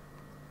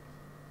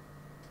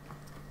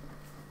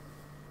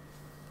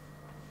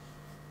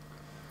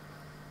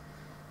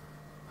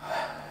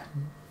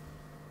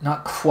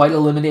 Not quite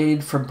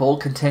eliminated from bowl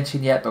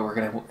contention yet, but we're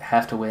going to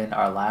have to win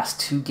our last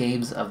 2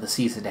 games of the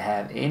season to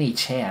have any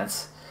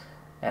chance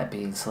at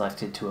being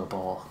selected to a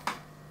bowl.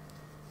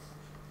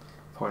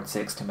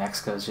 4-6. New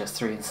Mexico's just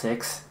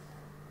 3-6.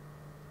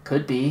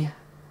 Could be.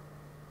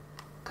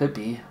 Could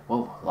be.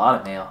 Whoa, a lot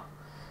of mail.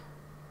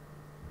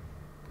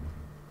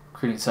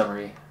 Recruiting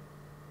summary.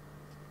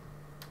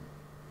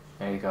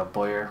 There you go.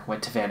 Boyer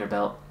went to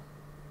Vanderbilt.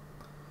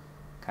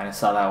 Kind of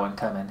saw that one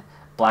coming.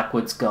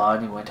 Blackwood's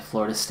gone. He went to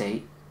Florida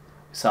State.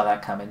 We saw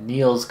that coming.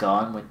 Neal's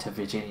gone. Went to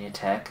Virginia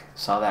Tech.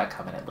 Saw that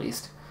coming at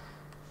least.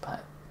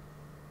 But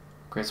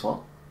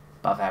Griswold,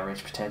 above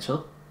average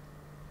potential.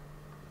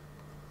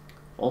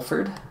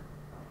 Wolford,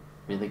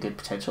 really good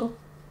potential.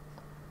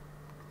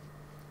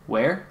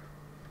 Ware,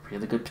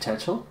 really good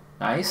potential.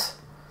 Nice.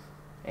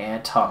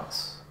 And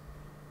Thomas,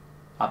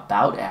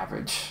 about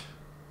average.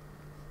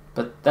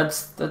 But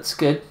that's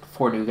good.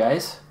 4 new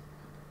guys.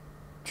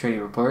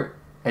 Trading report.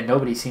 And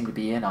nobody seemed to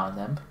be in on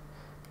them.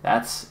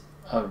 That's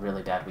a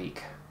really bad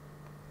week.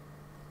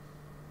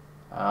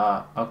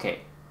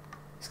 Okay.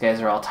 These guys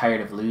are all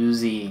tired of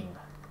losing.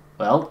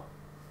 Well,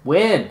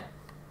 win!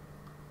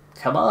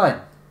 Come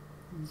on.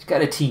 You've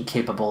got a team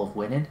capable of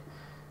winning.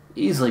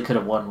 Easily could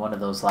have won one of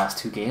those last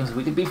 2 games.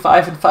 We could be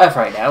 5-5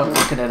 right now. We're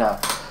looking at a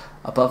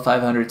above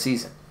 500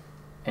 season.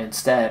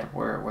 Instead,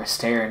 we're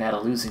staring at a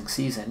losing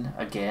season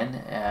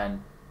again,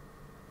 and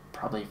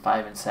probably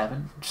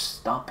 5-7, which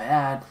is not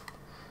bad.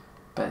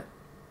 But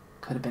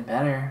could have been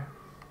better.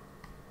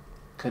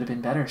 Could have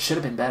been better. Should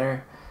have been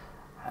better.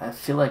 I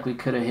feel like we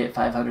could have hit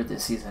 500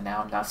 this season.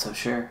 Now I'm not so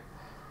sure.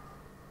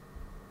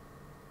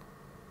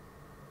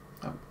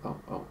 Oh,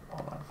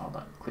 hold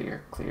on.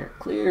 Clear.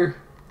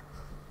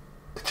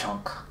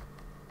 Ka-chunk.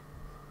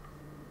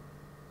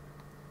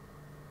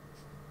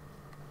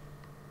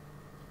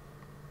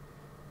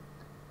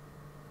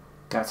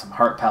 Got some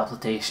heart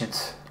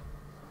palpitations.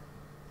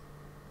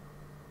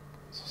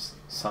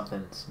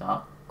 Something's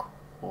not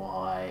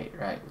quite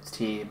right with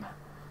team.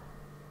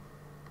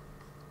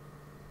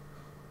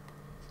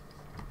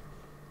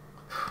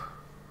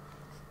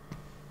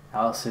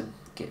 Allison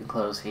getting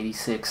close.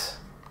 86.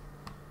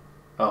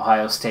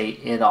 Ohio State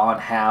in on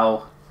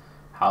Howe.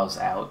 Howe's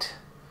out.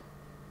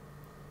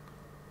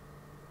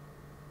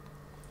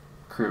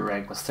 Recruit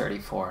rank was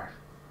 34.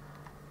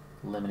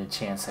 Limited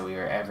chance that we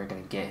were ever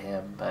going to get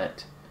him,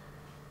 but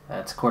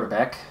that's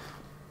quarterback.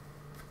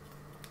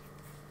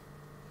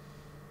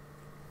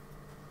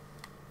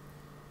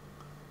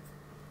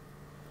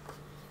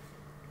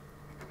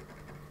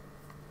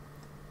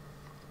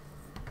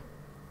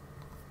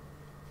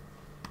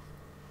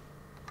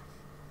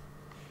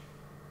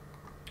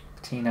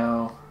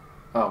 Patino.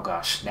 Oh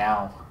gosh,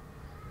 now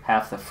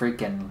half the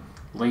freaking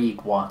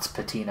league wants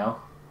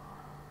Patino.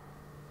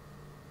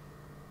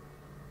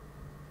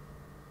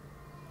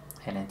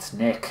 And it's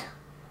Nick.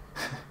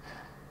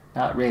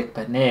 Not Rick,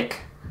 but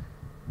Nick.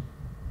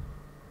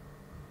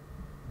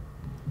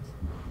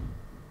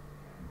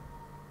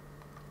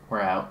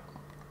 We're out.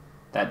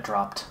 That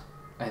dropped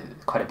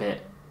quite a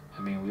bit.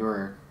 I mean, we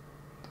were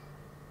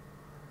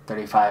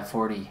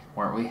 35-40,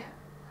 weren't we?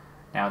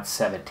 Now it's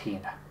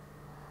 17.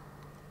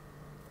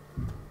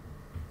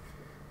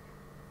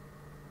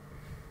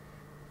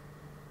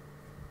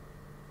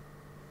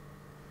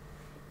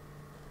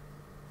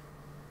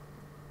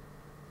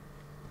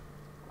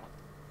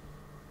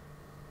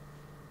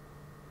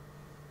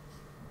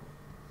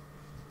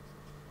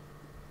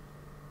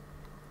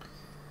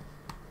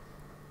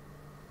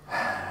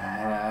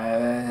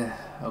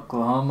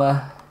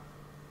 Oklahoma.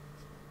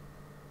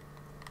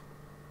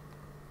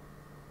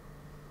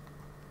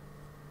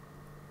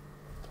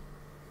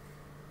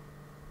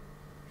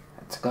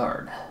 left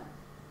guard.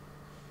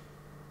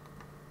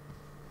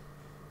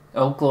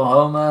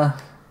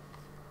 Oklahoma.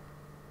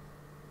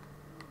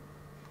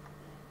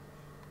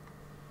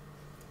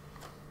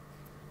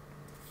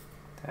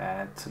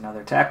 That's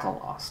another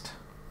tackle lost.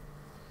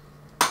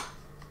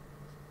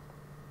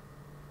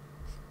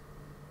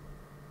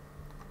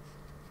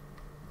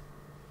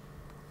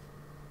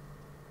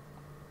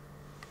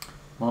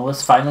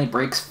 Mullis finally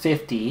breaks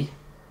 50,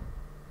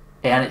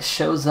 and it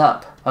shows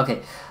up.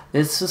 Okay,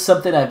 this is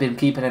something I've been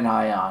keeping an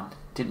eye on.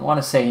 Didn't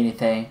want to say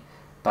anything,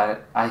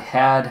 but I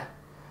had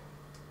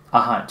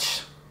a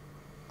hunch.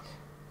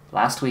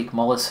 Last week,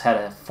 Mullis had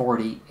a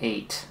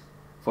 48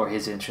 for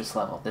his interest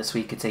level. This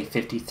week, it's a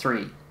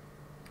 53.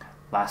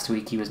 Last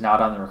week, he was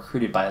not on the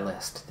recruited by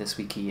list. This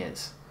week, he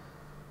is.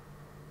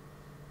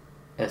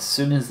 As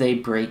soon as they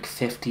break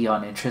 50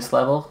 on interest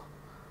level,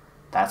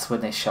 that's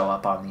when they show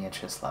up on the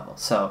interest level.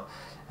 So,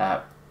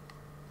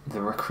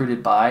 the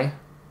recruited by,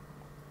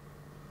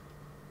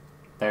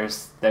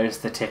 there's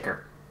the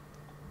ticker.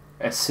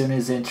 As soon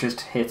as interest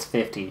hits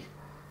 50,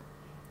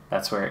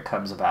 that's where it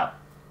comes about.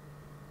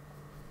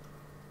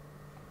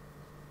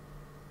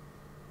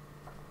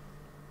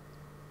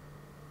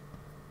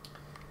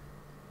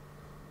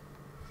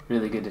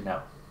 Really good to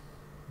know.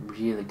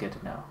 Really good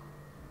to know.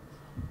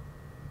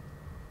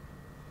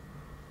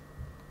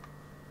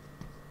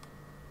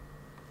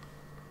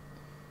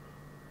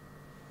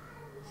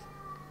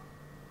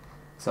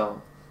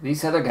 So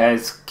these other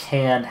guys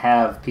can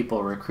have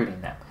people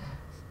recruiting them.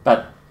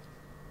 But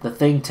the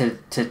thing to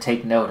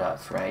take note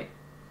of, right?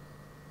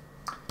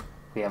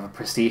 We have a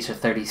prestige of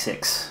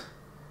 36.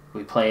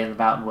 We play in the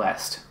Mountain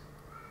West.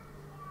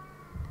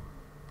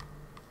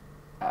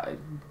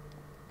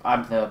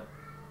 I'm the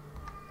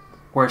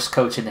worst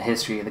coach in the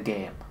history of the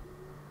game.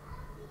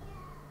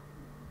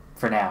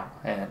 For now.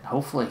 And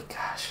hopefully,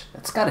 gosh,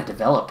 that's got to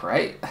develop,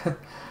 right?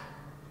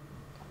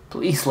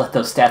 Please let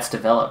those stats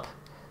develop.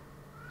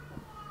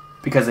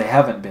 Because they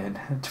haven't been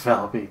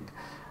developing.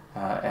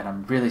 And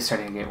I'm really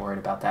starting to get worried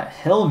about that.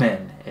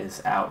 Hillman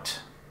is out.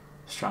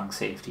 Strong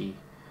safety.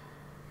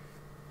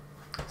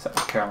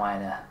 South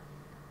Carolina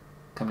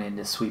coming in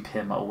to sweep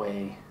him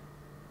away.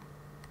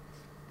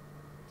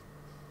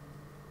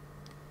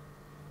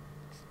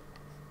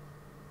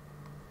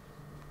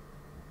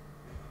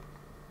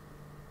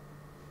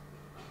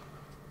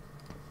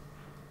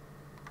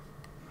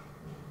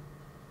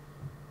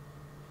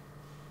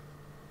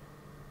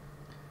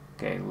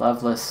 Okay,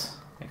 Loveless.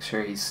 Make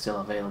sure he's still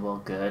available.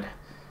 Good.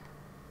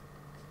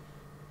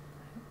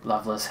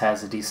 Loveless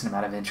has a decent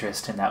amount of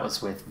interest, and that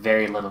was with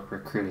very little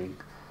recruiting.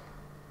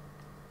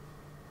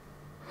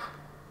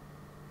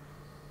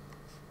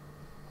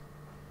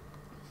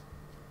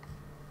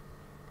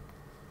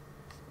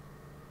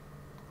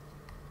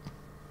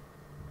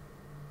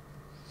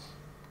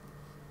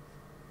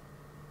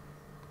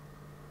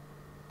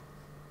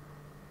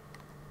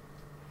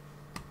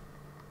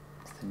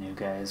 It's the new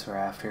guys we're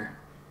after.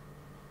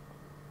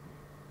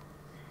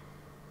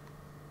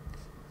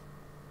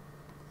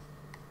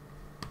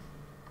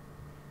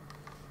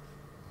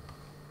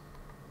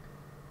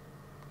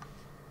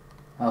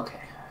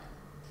 Okay.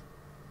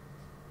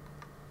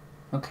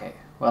 Okay,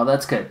 well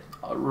that's good.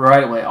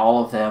 Right away,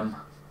 all of them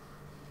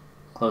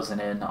closing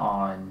in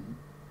on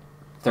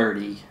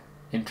 30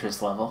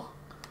 interest level.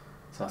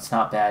 So it's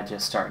not bad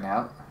just starting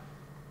out.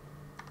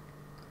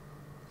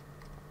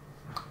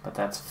 But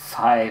that's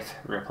 5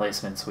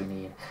 replacements we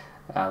need.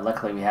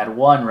 Luckily we had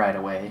 1 right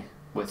away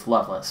with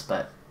Loveless,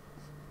 but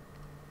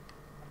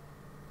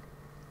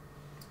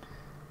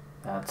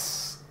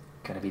that's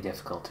going to be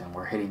difficult, and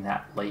we're hitting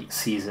that late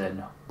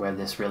season where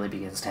this really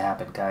begins to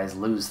happen. Guys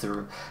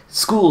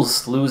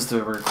schools lose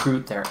the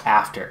recruit they're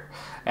after,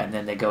 and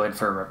then they go in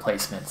for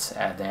replacements,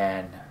 and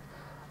then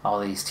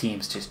all these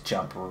teams just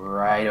jump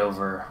right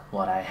over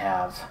what I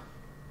have.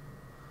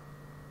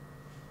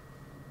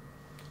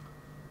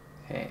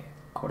 Okay,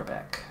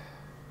 quarterback.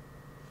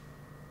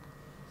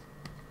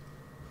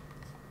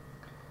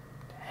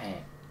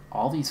 Dang,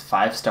 all these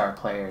 5-star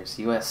players,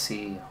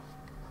 USC,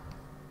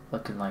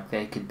 looking like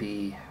they could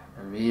be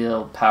a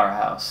real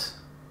powerhouse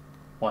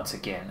once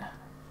again.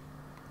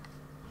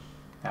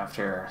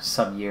 After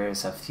some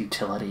years of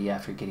futility,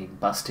 after getting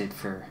busted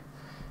for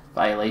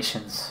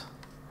violations.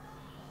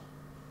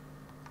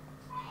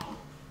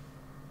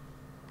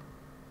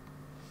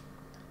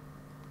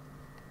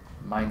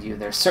 Mind you,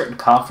 there's certain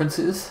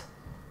conferences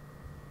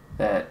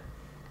that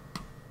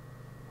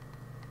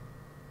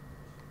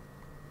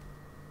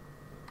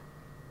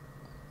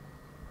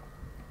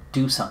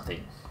do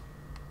something.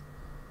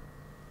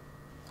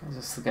 Is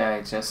this the guy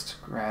I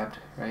just grabbed,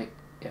 right?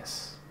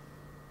 Yes.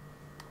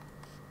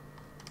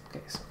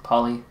 Okay, so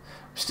Polly. We're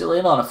still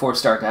in on a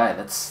 4-star guy.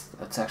 That's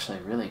actually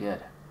really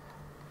good.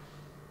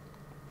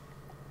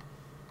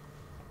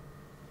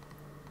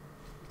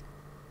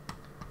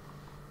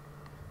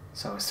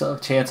 So we still have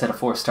a chance at a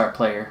 4-star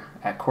player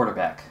at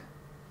quarterback.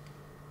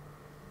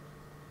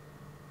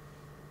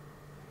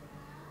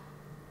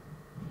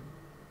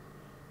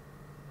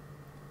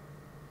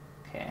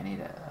 Okay, I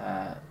need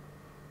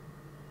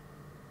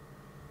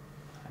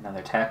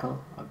another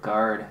tackle, a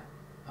guard,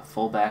 a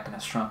fullback, and a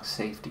strong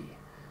safety.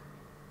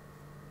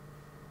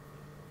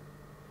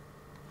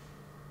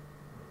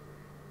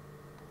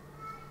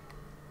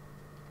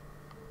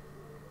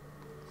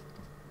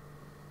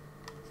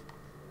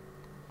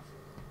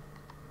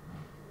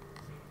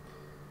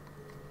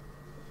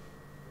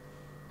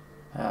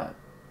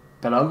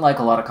 But unlike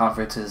a lot of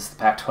conferences, the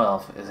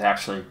Pac-12 is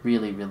actually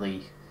really,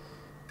 really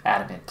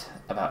adamant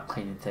about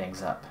cleaning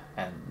things up,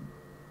 and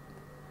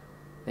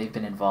they've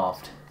been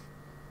involved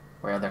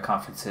where other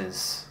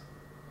conferences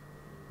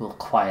will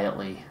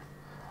quietly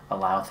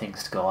allow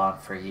things to go on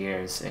for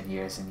years and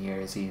years and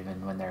years,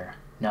 even when they're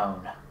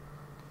known.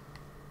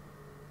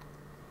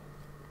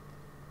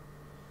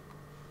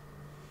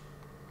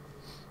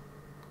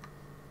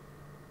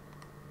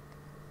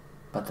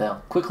 But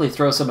they'll quickly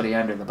throw somebody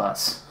under the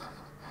bus.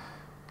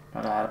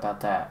 No doubt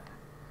about that.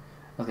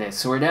 Okay,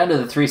 so we're down to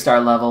the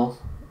 3-star level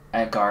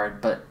at guard,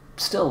 but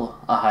still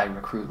a high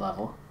recruit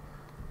level.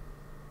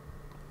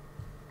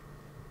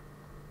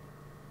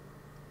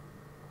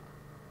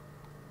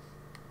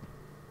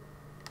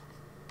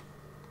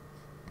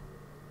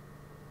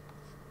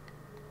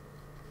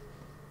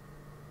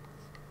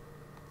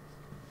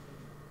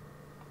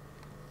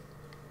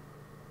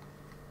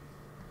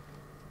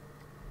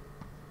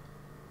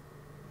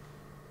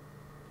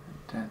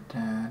 Dun,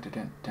 dun, dun,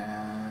 dun,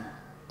 dun.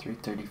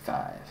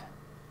 335.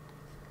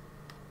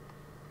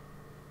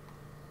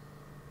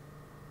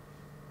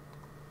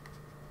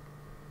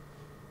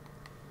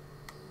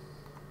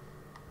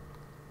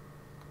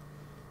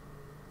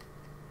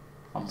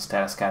 Almost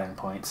out of scouting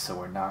points, so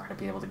we're not going to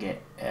be able to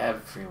get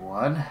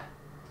everyone.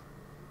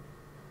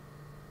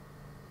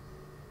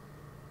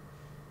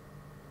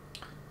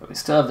 But we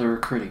still have the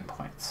recruiting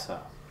points,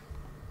 so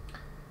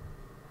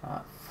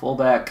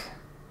fullback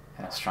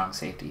and a strong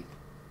safety.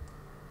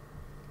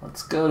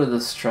 Let's go to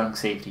the strong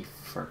safety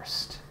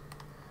first.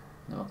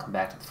 Then we'll come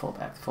back to the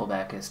fullback. The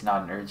fullback is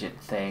not an urgent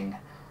thing,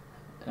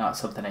 not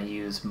something I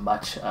use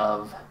much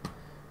of.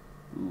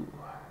 Ooh,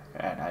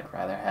 and I'd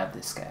rather have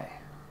this guy.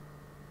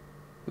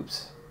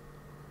 Oops.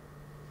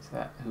 Is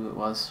that who it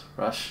was?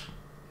 Rush?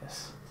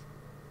 Yes.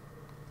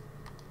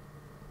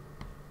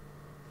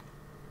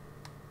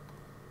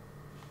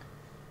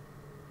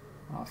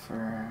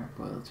 Offer.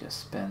 We'll just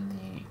spend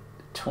the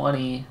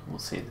 20. We'll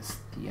save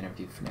the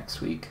interview for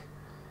next week.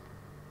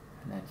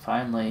 And then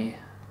finally,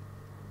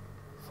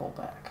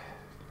 fullback.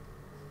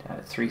 Down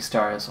to 3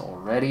 stars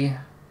already.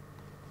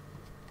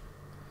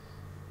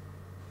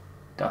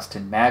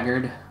 Dustin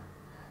Maggard.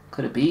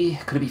 Could it be?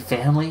 Could it be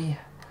family?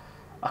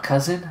 A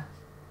cousin?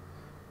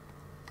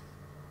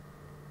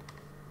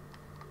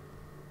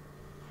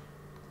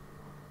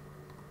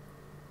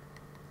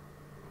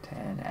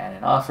 And add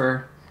an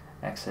offer.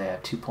 Actually, I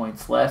have 2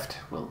 points left.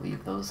 We'll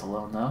leave those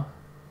alone though.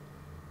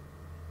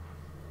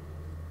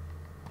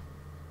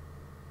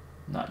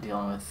 Not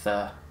dealing with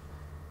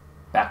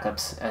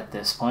backups at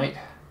this point.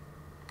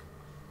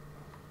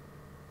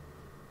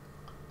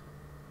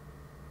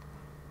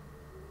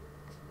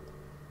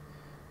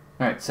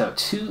 Alright, so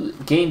 2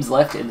 games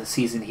left in the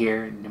season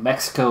here. New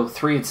Mexico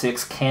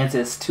 3-6,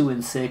 Kansas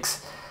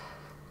 2-6.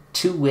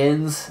 2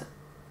 wins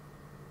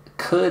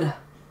could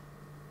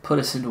put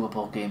us into a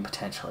bowl game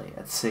potentially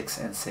at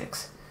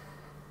 6-6.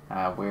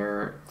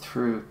 We're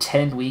through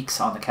 10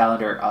 weeks on the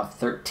calendar of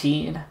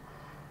 13.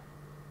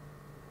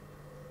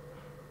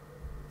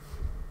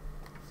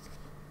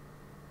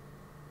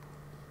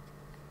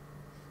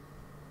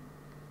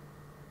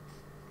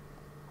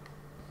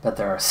 But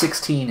there are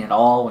 16 in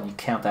all when you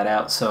count that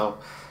out, so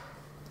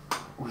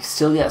we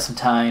still got some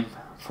time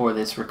for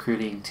this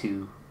recruiting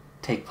to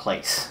take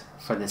place,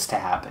 for this to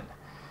happen.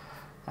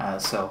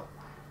 So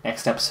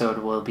next episode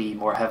will be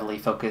more heavily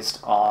focused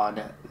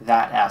on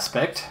that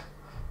aspect,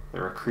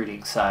 the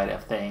recruiting side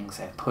of things,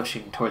 and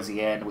pushing towards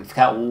the end. We've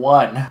got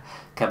 1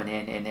 coming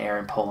in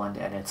Aaron Poland,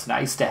 and it's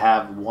nice to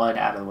have 1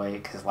 out of the way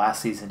because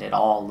last season it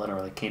all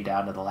literally came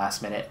down to the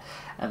last minute,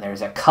 and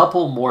there's a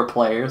couple more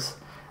players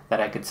that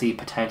I could see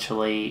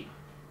potentially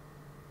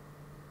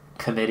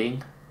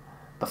committing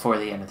before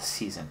the end of the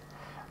season.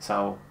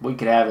 So we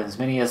could have as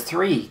many as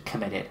 3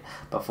 committed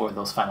before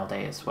those final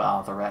days,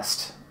 while the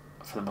rest,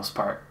 for the most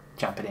part,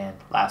 jumping in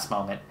last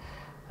moment.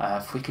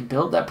 If we could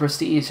build that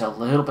prestige a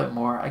little bit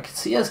more, I could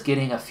see us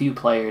getting a few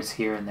players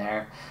here and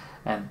there,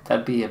 and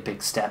that'd be a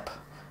big step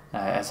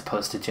as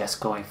opposed to just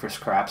going for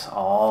scraps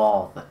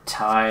all the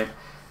time.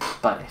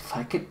 But if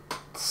I could,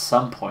 at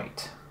some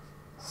point,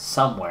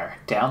 somewhere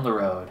down the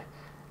road,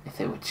 if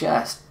it would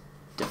just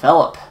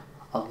develop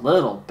a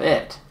little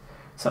bit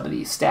some of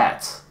these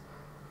stats,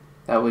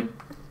 that would,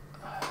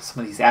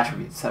 some of these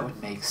attributes, that would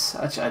make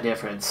such a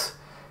difference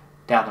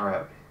down the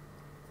road.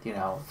 You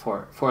know,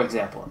 for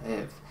example,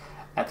 if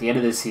at the end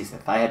of this season,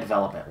 if I had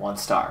development, 1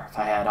 star, if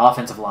I had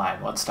offensive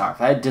line, 1 star, if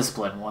I had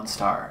discipline, 1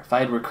 star, if I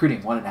had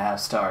recruiting, 1.5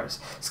 stars,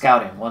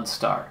 scouting, 1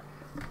 star,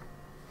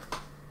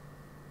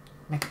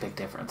 make a big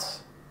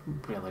difference.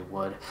 Really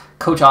would.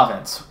 Coach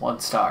offense, 1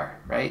 star,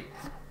 right?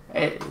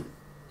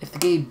 If the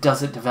game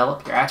doesn't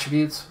develop your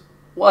attributes,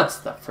 what's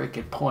the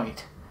freaking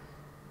point?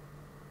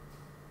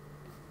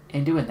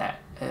 in doing that.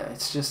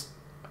 It's just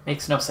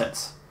makes no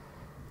sense.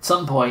 At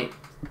some point,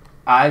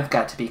 I've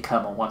got to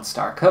become a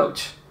 1-star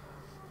coach.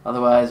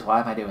 Otherwise,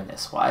 why am I doing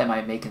this? Why am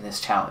I making this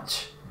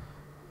challenge?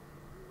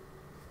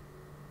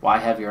 Why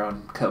have your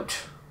own coach?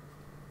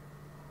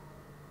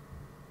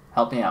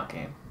 Help me out,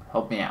 game.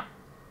 Help me out.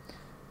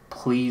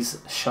 Please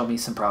show me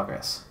some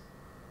progress.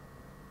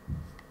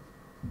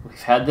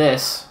 We've had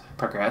this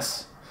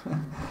progress.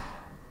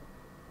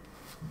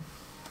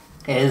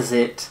 Is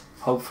it,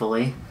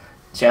 hopefully,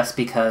 just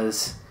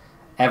because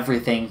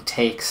everything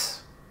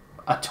takes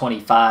a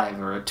 25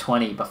 or a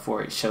 20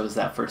 before it shows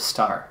that first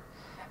star?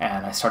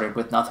 And I started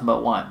with nothing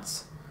but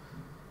 1s.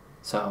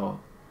 So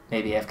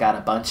maybe I've got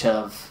a bunch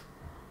of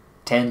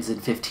 10s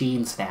and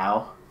 15s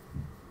now.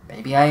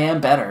 Maybe I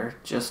am better,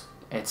 just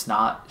it's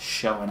not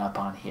showing up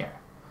on here.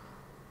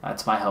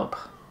 That's my hope.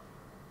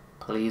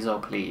 Please, oh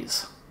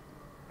please.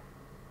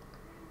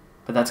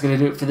 But that's going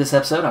to do it for this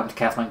episode. I'm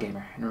Decathlon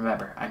Gamer, and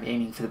remember, I'm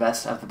aiming for the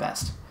best of the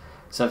best.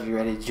 So if you're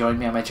ready to join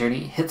me on my journey,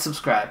 hit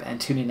subscribe and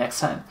tune in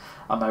next time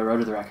on my road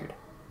to the record.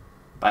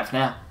 Bye for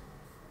now.